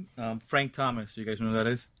name, Frank Thomas. You guys know who that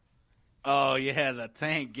is? Oh, yeah, the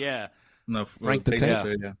tank, yeah. No, Frank the baseball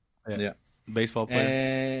Tank. player, Yeah. yeah. Baseball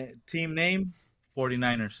player. Team name,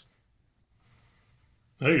 49ers.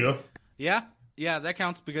 There you go. Yeah, that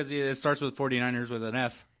counts because it starts with 49ers with an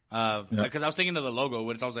F. Because I was thinking of the logo,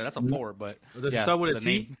 which I was like, that's a 4, but Does it yeah, start with a the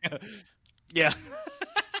T? name. Yeah.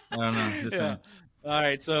 I don't know. Just Yeah. saying. All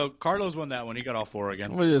right, so Carlos won that one. He got all 4 again.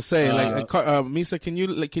 I'm going to just say, Misa,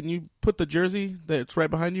 can you put the jersey that's right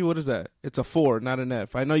behind you? What is that? It's a 4, not an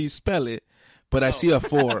F. I know you spell it, but I see a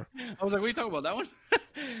 4. I was like, what are you talking about? That one?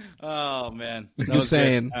 Oh, man. Just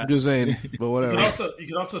saying. But whatever. You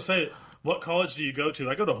could also say, what college do you go to?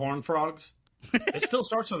 I go to Horned Frogs. It still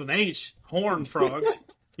starts with an H. Horned Frogs.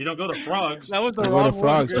 You don't go to Frogs. That was the Go wrong to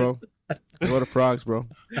Frogs, one. bro. Go to Frogs, bro.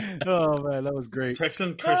 Oh, man, that was great.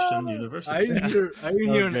 Texan Christian University. I didn't hear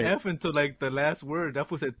an Okay. F until like the last word. That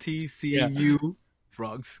was a TCU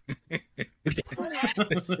frogs.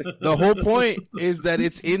 The whole point is that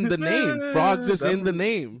it's in the name. Frogs is in the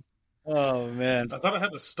name. Oh, man. I thought I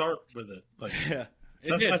had to start with it. Like, Yeah.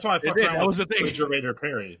 that's why I fucked did. around That was with the thing. Refrigerator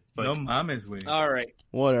Perry. Like, No mames, güey. All right.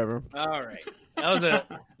 Whatever. All right. That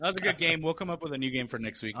was a good game. We'll come up with a new game for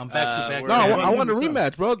next week. I'm back to back. we're No, gonna- I want a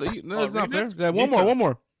rematch, bro. That's not fair. rematch? Yeah, Misa. one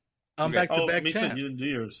more. I'm Okay. back to oh, back Misa, champ. you didn't do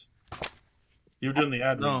yours. You were doing the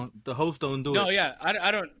ad read. No, the host don't do No, it. yeah.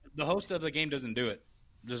 I don't. The host of the game doesn't do it.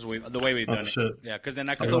 This is the way we've done shit. it. Yeah, because then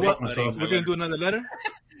I can So go what- fuck myself. myself. We're gonna do another letter.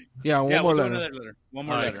 Yeah, one Yeah, more we'll do letter. another letter. One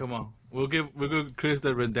more All right, letter. come on. We'll give Chris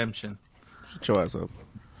the redemption. Shut your ass up.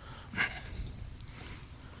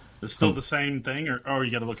 It's still the same thing, or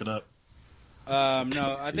you got to look it up.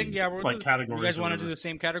 No, I think we're Like categories You guys or want to whatever. do the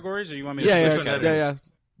same categories, or you want me to Yeah. switch categories?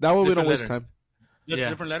 That way we don't Different waste letter. time. Yeah.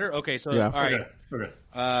 Different letter. Okay, so Yeah. all right. Okay.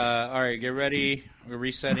 All right, get ready. We're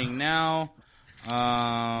resetting now.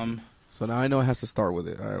 So now I know it has to start with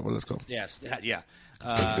it. All right, well, let's go. Yes, yeah.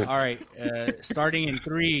 All right, starting in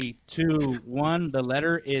 3, 2, 1. The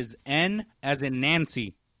letter is N as in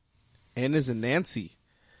Nancy. N is in Nancy.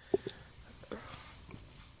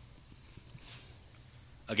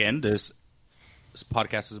 Again, this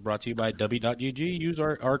podcast is brought to you by W.GG. Use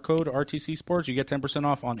our code RTC Sports. You get 10%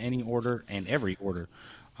 off on any order and every order.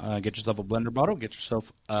 Get yourself a blender bottle. Get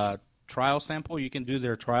yourself a trial sample. You can do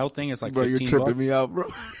their trial thing. It's like Bro, you're $15, tripping me out, bro.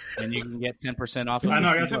 and you can get 10% off. I know.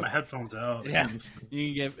 I got to $15. take my headphones out. Yeah,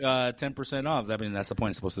 you can get 10% off. I mean, that's the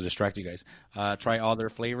point. It's supposed to distract you guys. Try all their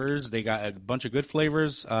flavors. They got a bunch of good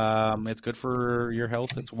flavors. It's good for your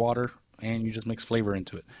health. It's water, and you just mix flavor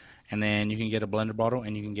into it. And then you can get a blender bottle,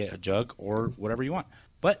 and you can get a jug or whatever you want.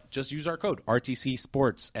 But just use our code RTC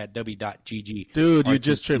Sports at w.gg. Dude, you RTC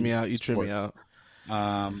just trimmed me out. You trimmed me Sports.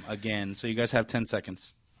 out. Again, so you guys have 10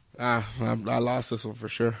 seconds. I lost this one for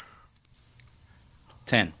sure.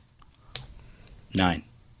 10, 9,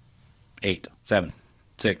 8, 7,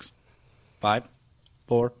 6, 5,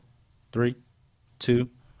 4, 3, 2,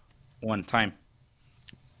 1. Time.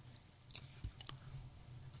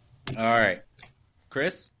 All right.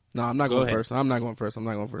 Chris? No, I'm not Go going ahead. first. I'm not going first.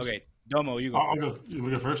 Okay. Domo, you go. I'll go.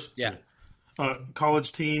 We go first. Yeah.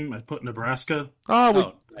 College team. I put Nebraska.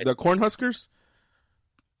 Oh, I- the Cornhuskers?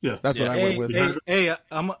 Yeah, That's what I went with. Hey,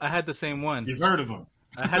 I had the same one. you've heard of them.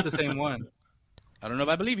 I had the same one. I don't know if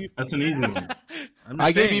I believe you. That's an easy one. I'm just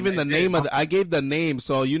I gave saying, even the name of I gave the name,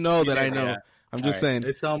 so you know that I know. Yeah. I'm just saying.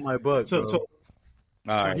 It's on my book. So, bro. so,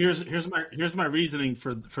 All so right. here's my reasoning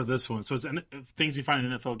for this one. So it's things you find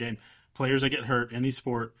in an NFL game. Players that get hurt, any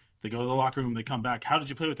sport, they go to the locker room, they come back. How did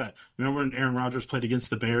you play with that? Remember when Aaron Rodgers played against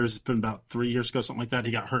the Bears? It's been about 3 years ago, something like that.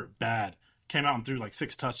 He got hurt bad. Came out and threw like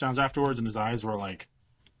 6 touchdowns afterwards, and his eyes were like.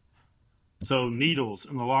 So needles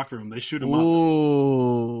in the locker room, they shoot him up.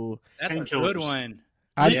 Ooh. That's a painkillers. good one.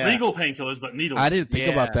 Legal painkillers, but needles. I didn't think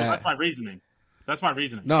Yeah. about That's that. my reasoning. That's my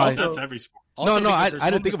reasoning. No, That's every sport. Also no, because I there's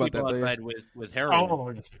didn't think homeless about that, people though, yeah. outside with heroin. Oh,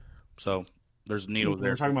 I guess. So there's needles We're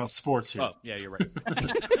there. talking about sports here. Oh, yeah, you're right.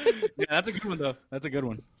 Yeah, that's a good one, though. That's a good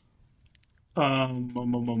one.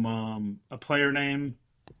 A player name.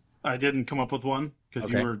 I didn't come up with one because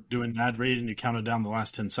Okay. you were doing ad read and you counted down the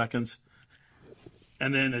last 10 seconds.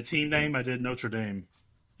 And then a team name, I did Notre Dame.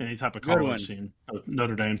 Any type of Good one. college team.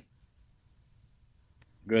 Notre Dame.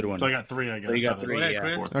 Good one. So I got 3, I guess. So you got out of 3, it. yeah.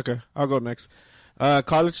 Chris? Okay, I'll go next.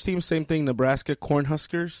 College team, same thing. Nebraska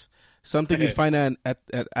Cornhuskers. Something you find at an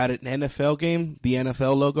NFL game. The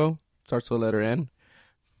NFL logo starts with the letter N.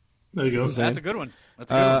 There you go. That's a good one.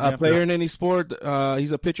 That's a good one. A player in any sport.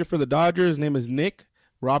 He's a pitcher for the Dodgers. His name is Nick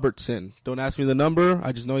Robertson. Don't ask me the number.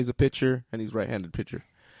 I just know he's a pitcher and he's right-handed pitcher.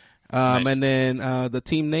 Nice. And then the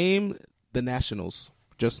team name, the Nationals.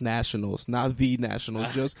 Just Nationals, not the Nationals.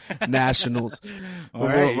 Just Nationals. All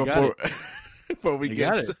right, you got it. Before we You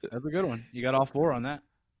get got it. to That's a good one. You got all 4 on that.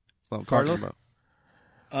 what I'm Carlos? talking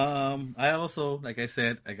about. I also, like I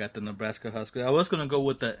said, I got the Nebraska Huskers. I was gonna go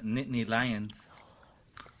with the Nittany Lions,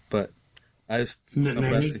 but Nebraska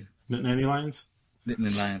Nittany Lions?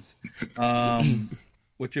 Nittany Lions.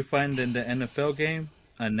 What you find in the NFL game?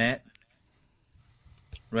 A net,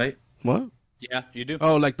 right? What? Yeah, you do.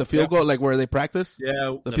 Oh, like the field goal, like where they practice?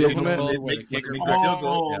 Yeah, The field goal net? where the kicker Make makes the the field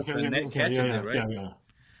goal. okay, the net catches yeah, it, right? yeah.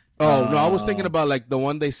 Oh, no, I was thinking about like the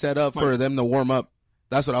one they set up for them to warm up.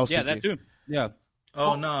 That's what I was Yeah, thinking. that too. Yeah.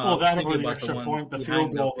 Oh no! Well, that thinking or the about extra one point, the behind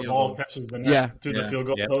field goal, the field ball goal. catches the net through the field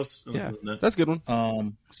goal post. Yeah, that's a good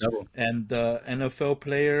one. Several. And the NFL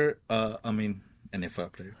player,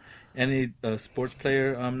 NFL player, any sports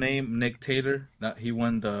player name Nick Taylor. That he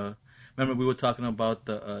won the. Remember we were talking about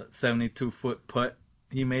the 72-foot putt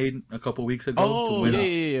he made a couple weeks ago to Oh, win.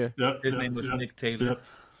 yeah. His name was Nick Taylor.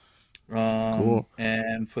 Cool.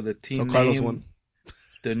 And for the team Carlos name, won.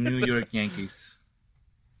 the New York Yankees.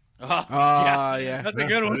 Yeah. That's a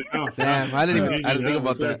good one. Damn, I didn't think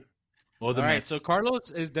about that. All right, so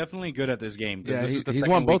Carlos is definitely good at this game. Yeah, this is the he's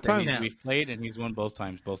second won both week that times. We've played, and he's won both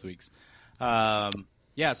times, both weeks.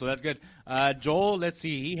 Yeah, so that's good. Joel, let's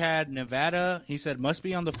see. He had Nevada. He said, must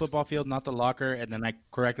be on the football field, not the locker. And then I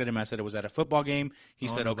corrected him. I said it was at a football game. He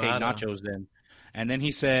said, Nevada. okay, nachos then. And then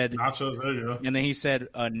he said, Nachos, there you go. and then he said,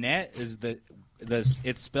 net is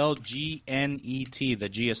it's spelled Gnet. The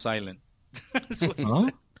G is silent. That's what he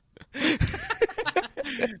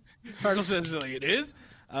said. Carlos says, like, it is?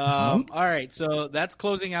 All right, so that's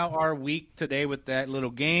closing out our week today with that little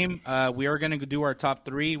game. We are going to do our top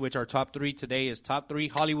three, which our top three today is top three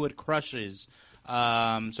Hollywood crushes.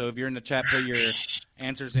 So if you're in the chat, put your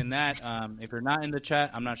answers in that. If you're not in the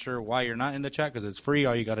chat, I'm not sure why you're not in the chat because it's free.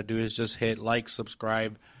 All you got to do is just hit like,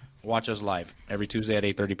 subscribe, watch us live every Tuesday at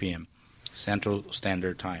 8:30 p.m. Central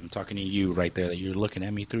Standard Time. I'm talking to you right there that you're looking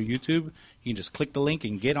at me through YouTube. You can just click the link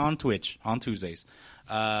and get on Twitch on Tuesdays.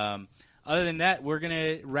 Other than that, we're going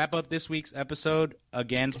to wrap up this week's episode,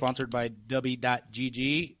 again, sponsored by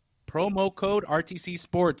W.GG. Promo code RTC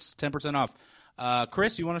Sports, 10% off.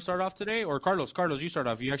 Chris, you want to start off today? Or Carlos? Carlos, you start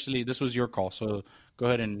off. This was your call, so go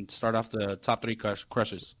ahead and start off the top three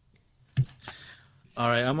crushes. All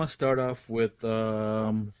right, I'm going to start off with...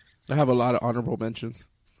 I have a lot of honorable mentions.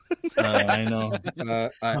 I know.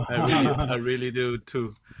 I really do,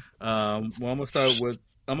 too. Well, I'm going to start with...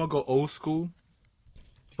 I'm going to go old school.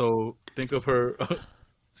 So think of her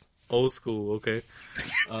old school, okay?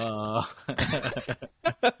 Not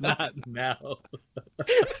now.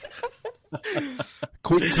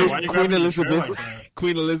 Queen Elizabeth.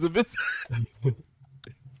 Queen Elizabeth.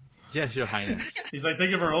 Yes, Your Highness. He's like,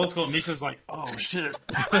 think of her old school. Misa's like, oh shit,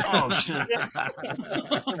 oh shit.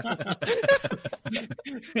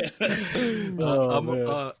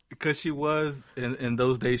 Because she was in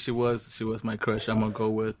those days, she was my crush. I'm gonna go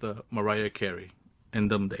with Mariah Carey. In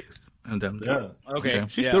them days. Yeah. Okay.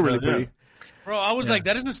 She's still really pretty. Bro, I was like,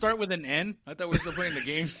 that doesn't start with an N. I thought we were still playing the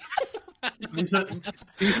game.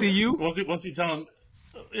 TCU? Once you tell him,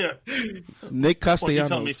 yeah. Nick Once you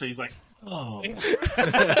tell Castellanos. Misa, he's like, oh.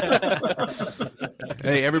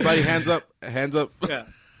 Hey, everybody, hands up. Hands up. Yeah.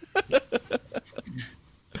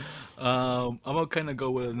 I'm gonna kind of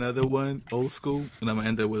go with another one, old school, and I'm gonna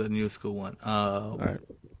end it with a new school one. All right.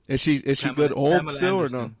 Is she good old Pamela still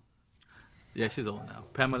Anderson. or no? Yeah, she's old now.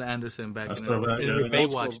 Pamela Anderson back in That's still the that, yeah.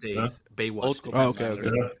 Baywatch Old days. school, Baywatch Old school. days. Oh, okay.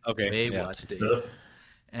 Yeah. Okay. Baywatch days. Yeah.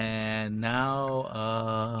 And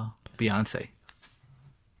now, Beyonce.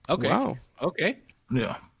 Okay. Wow. Okay.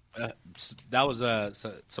 Yeah. That was a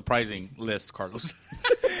surprising list, Carlos.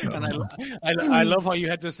 And I love how you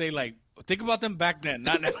had to say, like, think about them back then,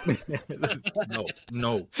 not now.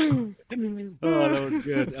 No. Oh, that was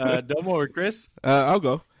good. Domo or Chris? I'll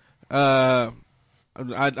go.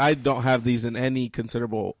 I don't have these in any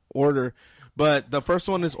considerable order, but the first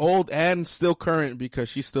one is old and still current because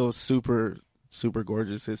she's still super, super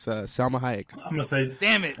gorgeous. It's Salma Hayek. I'm going to say,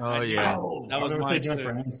 Damn it. Oh, yeah. That was I was going to say mine,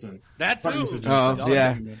 Jennifer too. Aniston. That Probably too. said Jennifer Oh,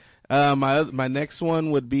 yeah. My next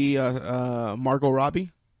one would be Margot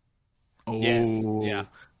Robbie. Oh, Yes. Yeah.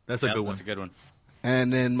 That's a good one. That's a good one.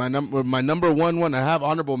 And then my number one, I have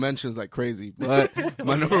honorable mentions like crazy, but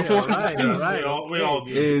my number one We all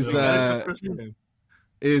do.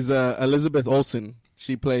 is Elizabeth Olsen.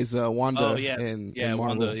 She plays Wanda Oh, yes. in Yeah,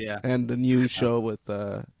 Marvel, Wanda, yeah. and the new show with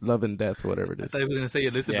Love and Death, whatever it I is. thought you were going to say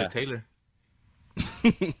Elizabeth Yeah. Taylor.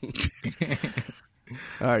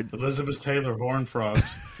 All right, Elizabeth Taylor, Horn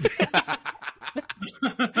Frogs.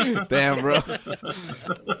 damn, bro.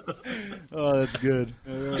 Oh, that's good.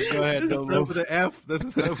 Go ahead, Domo. with the F. That's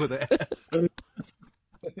with the F.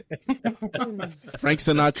 Frank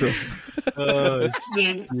Sinatra.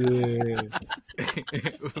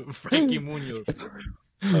 Frankie Munoz.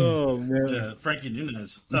 Oh, man. Yeah, Frankie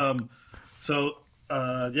Nunez. No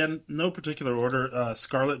particular order.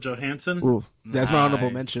 Scarlett Johansson, Ooh, that's my honorable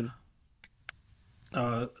Nice. mention.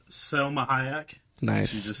 Selma Hayek,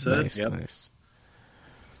 Nice. You just said? Nice, Yep. nice.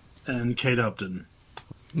 and Kate Upton.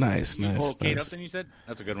 Nice, nice, Oh, Kate nice. Upton, you said?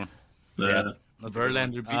 That's a good one. Yeah. That's a good one.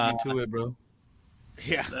 Verlander beat me to it, bro.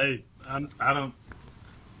 Yeah. Hey, I don't.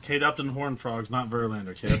 Kate Upton Horned Frogs, not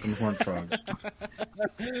Verlander. Kate Upton Horned Frogs.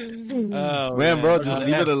 Oh, Man, bro, just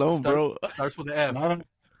leave it alone, bro. Starts with the F.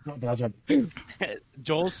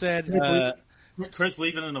 Joel said... Chris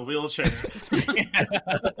leaving in a wheelchair.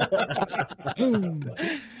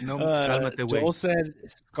 Joel said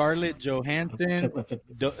Scarlett Johansson,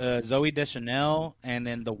 Zoe Deschanel, and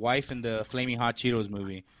then the wife in the Flaming Hot Cheetos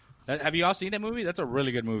movie. Have you all seen that movie? That's a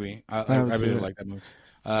really good movie. I really like that movie.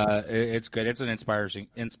 It's good. It's an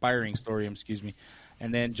inspiring story. Excuse me.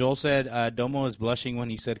 And then Joel said Domo is blushing when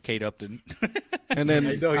he said Kate Upton. And then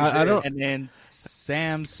I don't. And then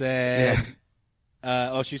Sam said.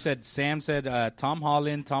 Yeah. Sam said Tom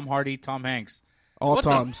Holland, Tom Hardy, Tom Hanks. All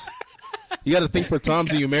Toms. You got to think for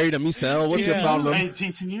Toms and you married a Misel. What's your problem? Hey,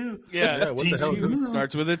 TCU. Yeah, what the hell is TCU.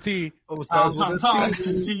 Starts with a T. Oh, starts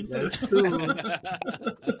with a T.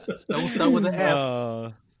 Don't start with an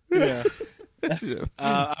F. Yeah.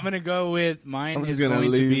 I'm going to go with mine is going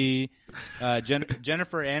to be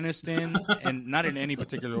Jennifer Aniston, and not in any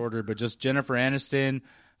particular order, but just Jennifer Aniston,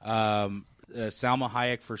 Salma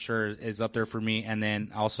Hayek for sure is up there for me, and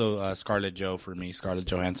then also Scarlett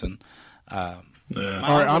Johansson.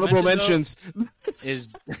 Our honorable mentions is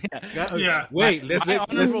Wait, let's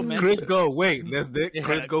Chris go. Wait, let's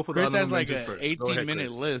Chris go for the Chris has like an an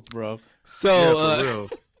 18-minute list, bro. So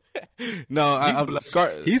no,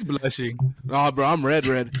 he's blushing. Oh, bro, I'm red.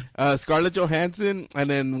 Scarlett Johansson, and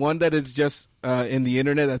then one that is just in the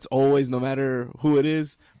internet that's always, no matter who it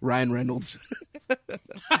is, Ryan Reynolds.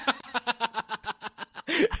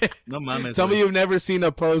 No mames. Tell me you've never seen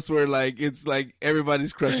a post where it's like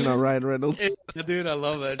everybody's crushing on Ryan Reynolds. Dude, I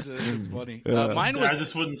love that shit. It's funny. Mine I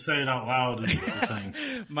just wouldn't say it out loud. Is the thing.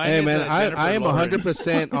 Hey man, I am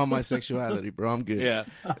 100% on my sexuality, bro. I'm good. Yeah.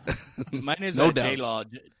 Mine is No J-Law,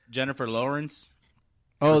 Jennifer Lawrence.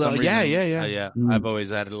 Oh, yeah. Yeah. I've always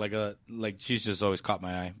had it like she's just always caught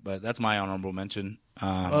my eye. But that's my honorable mention.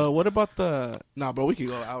 What about bro, we can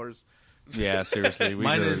go hours. Yeah, seriously.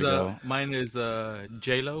 Mine is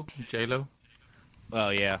J-Lo. Oh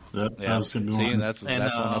yeah. Yep, Yeah. that's gonna be See, one. that's one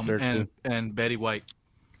up there too. And Betty White.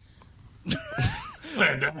 The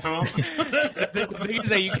thing is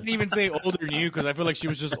that you can't even say older than you because I feel like she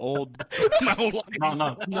was just old my whole life.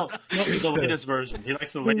 No, the latest version. He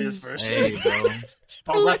likes the latest version. Hey, bro.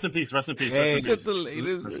 Oh, rest in peace. He said the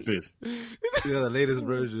latest. Rest in peace. Yeah, the latest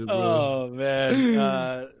version, bro. Oh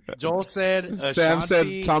man. Joel said Sam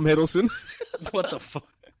said Tom Hiddleston. What the fuck?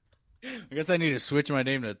 I guess I need to switch my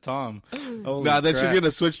name to Tom. Holy Then crap. she's gonna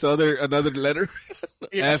switch to another letter.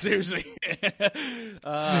 Yeah, F. seriously.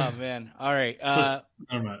 Oh man. All right.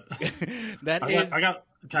 Never mind. That I got.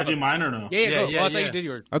 Can I do mine or no? Yeah, go. Yeah, I thought you did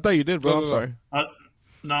yours. I thought you did, bro. Go, I'm go. sorry.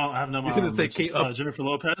 No, I have no. He's gonna say Kate Upton. Jennifer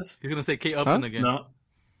Lopez. He's gonna say Kate Upton again. No,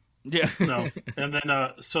 Yeah. no, and then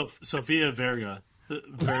Sofia Vergara.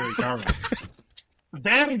 Vergara.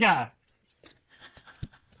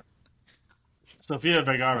 Sofia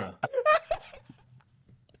Vergara.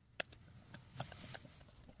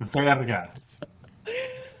 Verga.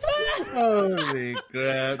 Holy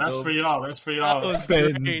crap! That's for y'all. That's for That y'all. was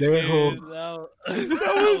great, dude. Pendejo.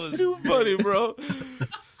 That was too funny, bro.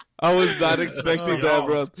 I was not expecting that,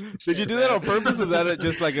 bro. Did you do that on purpose? Or is that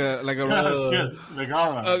just like a Yes,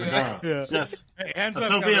 Vergara. Yeah. Yes. Hey, hands up,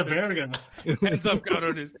 Sofia Cowdonis. Vergara. Hands up,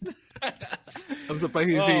 Cowdonis. I'm surprised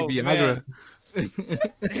he didn't say Viagra.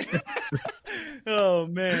 Oh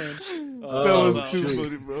man, That was too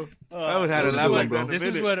funny, bro. I would have had a laugh one, bro. This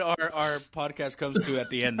is what our podcast comes to at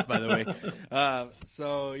the end, by the way.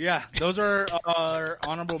 So yeah, those are our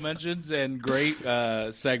honorable mentions and great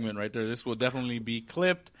segment right there. This will definitely be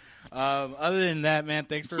clipped. Other than that, man,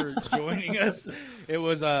 thanks for joining us. It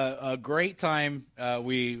was a great time.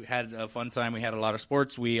 We had a fun time. We had a lot of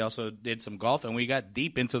sports. We also did some golf, and we got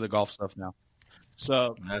deep into the golf stuff now.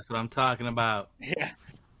 So That's what I'm talking about.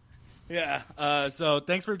 Yeah. So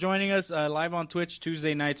thanks for joining us live on Twitch.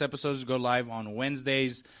 Tuesday nights episodes go live on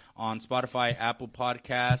Wednesdays on Spotify, Apple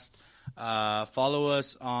Podcast. Follow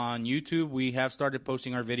us on YouTube. We have started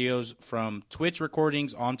posting our videos from Twitch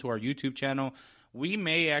recordings onto our YouTube channel. We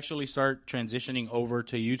may actually start transitioning over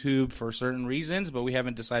to YouTube for certain reasons, but we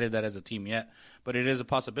haven't decided that as a team yet. But it is a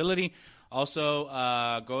possibility. Also,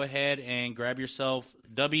 go ahead and grab yourself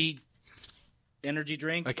W energy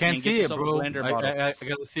drink. I can't and see get it, yourself a bro. blender I bottle.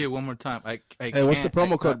 gotta see it one more time. Hey, what's the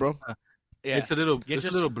promo code, bro? Yeah. It's a little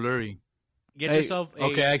blurry. Get Hey, yourself a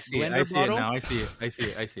Okay, I see it. blender I see bottle. it now. I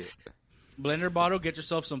see it. Blender bottle. Get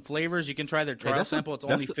yourself some flavors. You can try their trial that's a- sample. It's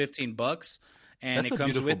that's only a- $15, and that's it a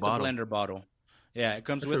comes beautiful with bottle. the blender bottle. Yeah, it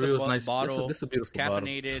comes That's with a the real nice- bottle. that's a beautiful it's bottle.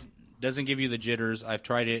 caffeinated. Doesn't give you the jitters. I've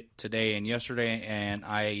tried it today and yesterday, and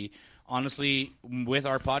honestly, with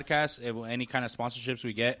our podcast, any kind of sponsorships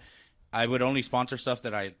we get, I would only sponsor stuff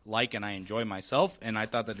that I like and I enjoy myself, and I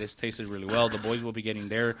thought that this tasted really well. The boys will be getting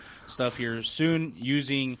their stuff here soon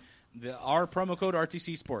using our promo code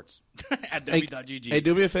RTC Sports at w.gg. Hey,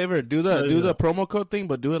 do me a favor. Do the promo code thing,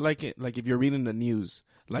 but do it like if you're reading the news,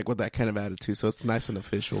 like with that kind of attitude, so it's nice and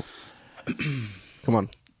official. Come on.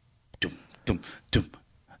 Dum, dum, dum.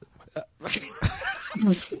 What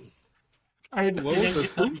was the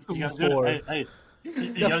boom for?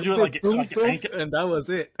 You gotta do it like Anchor, and that was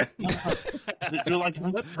it. do it like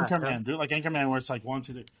Anchorman. Do it like Anchorman, where it's like 1,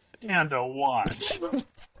 2, 3, and a watch.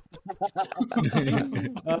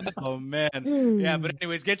 Oh man, yeah. But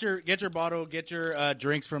anyways, get your bottle, get your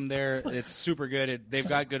drinks from there. It's super good. They've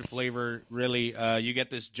got good flavor. Really, you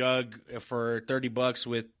get this jug for $30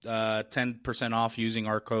 with 10% off using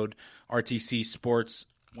our code RTC Sports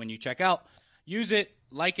when you check out. Use it,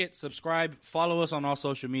 like it, subscribe, follow us on all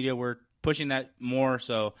social media. We're pushing that more,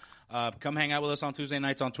 so come hang out with us on Tuesday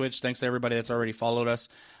nights on Twitch. Thanks to everybody that's already followed us.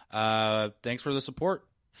 Thanks for the support.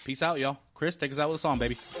 Peace out, y'all. Chris, take us out with a song,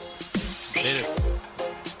 baby. Hit it.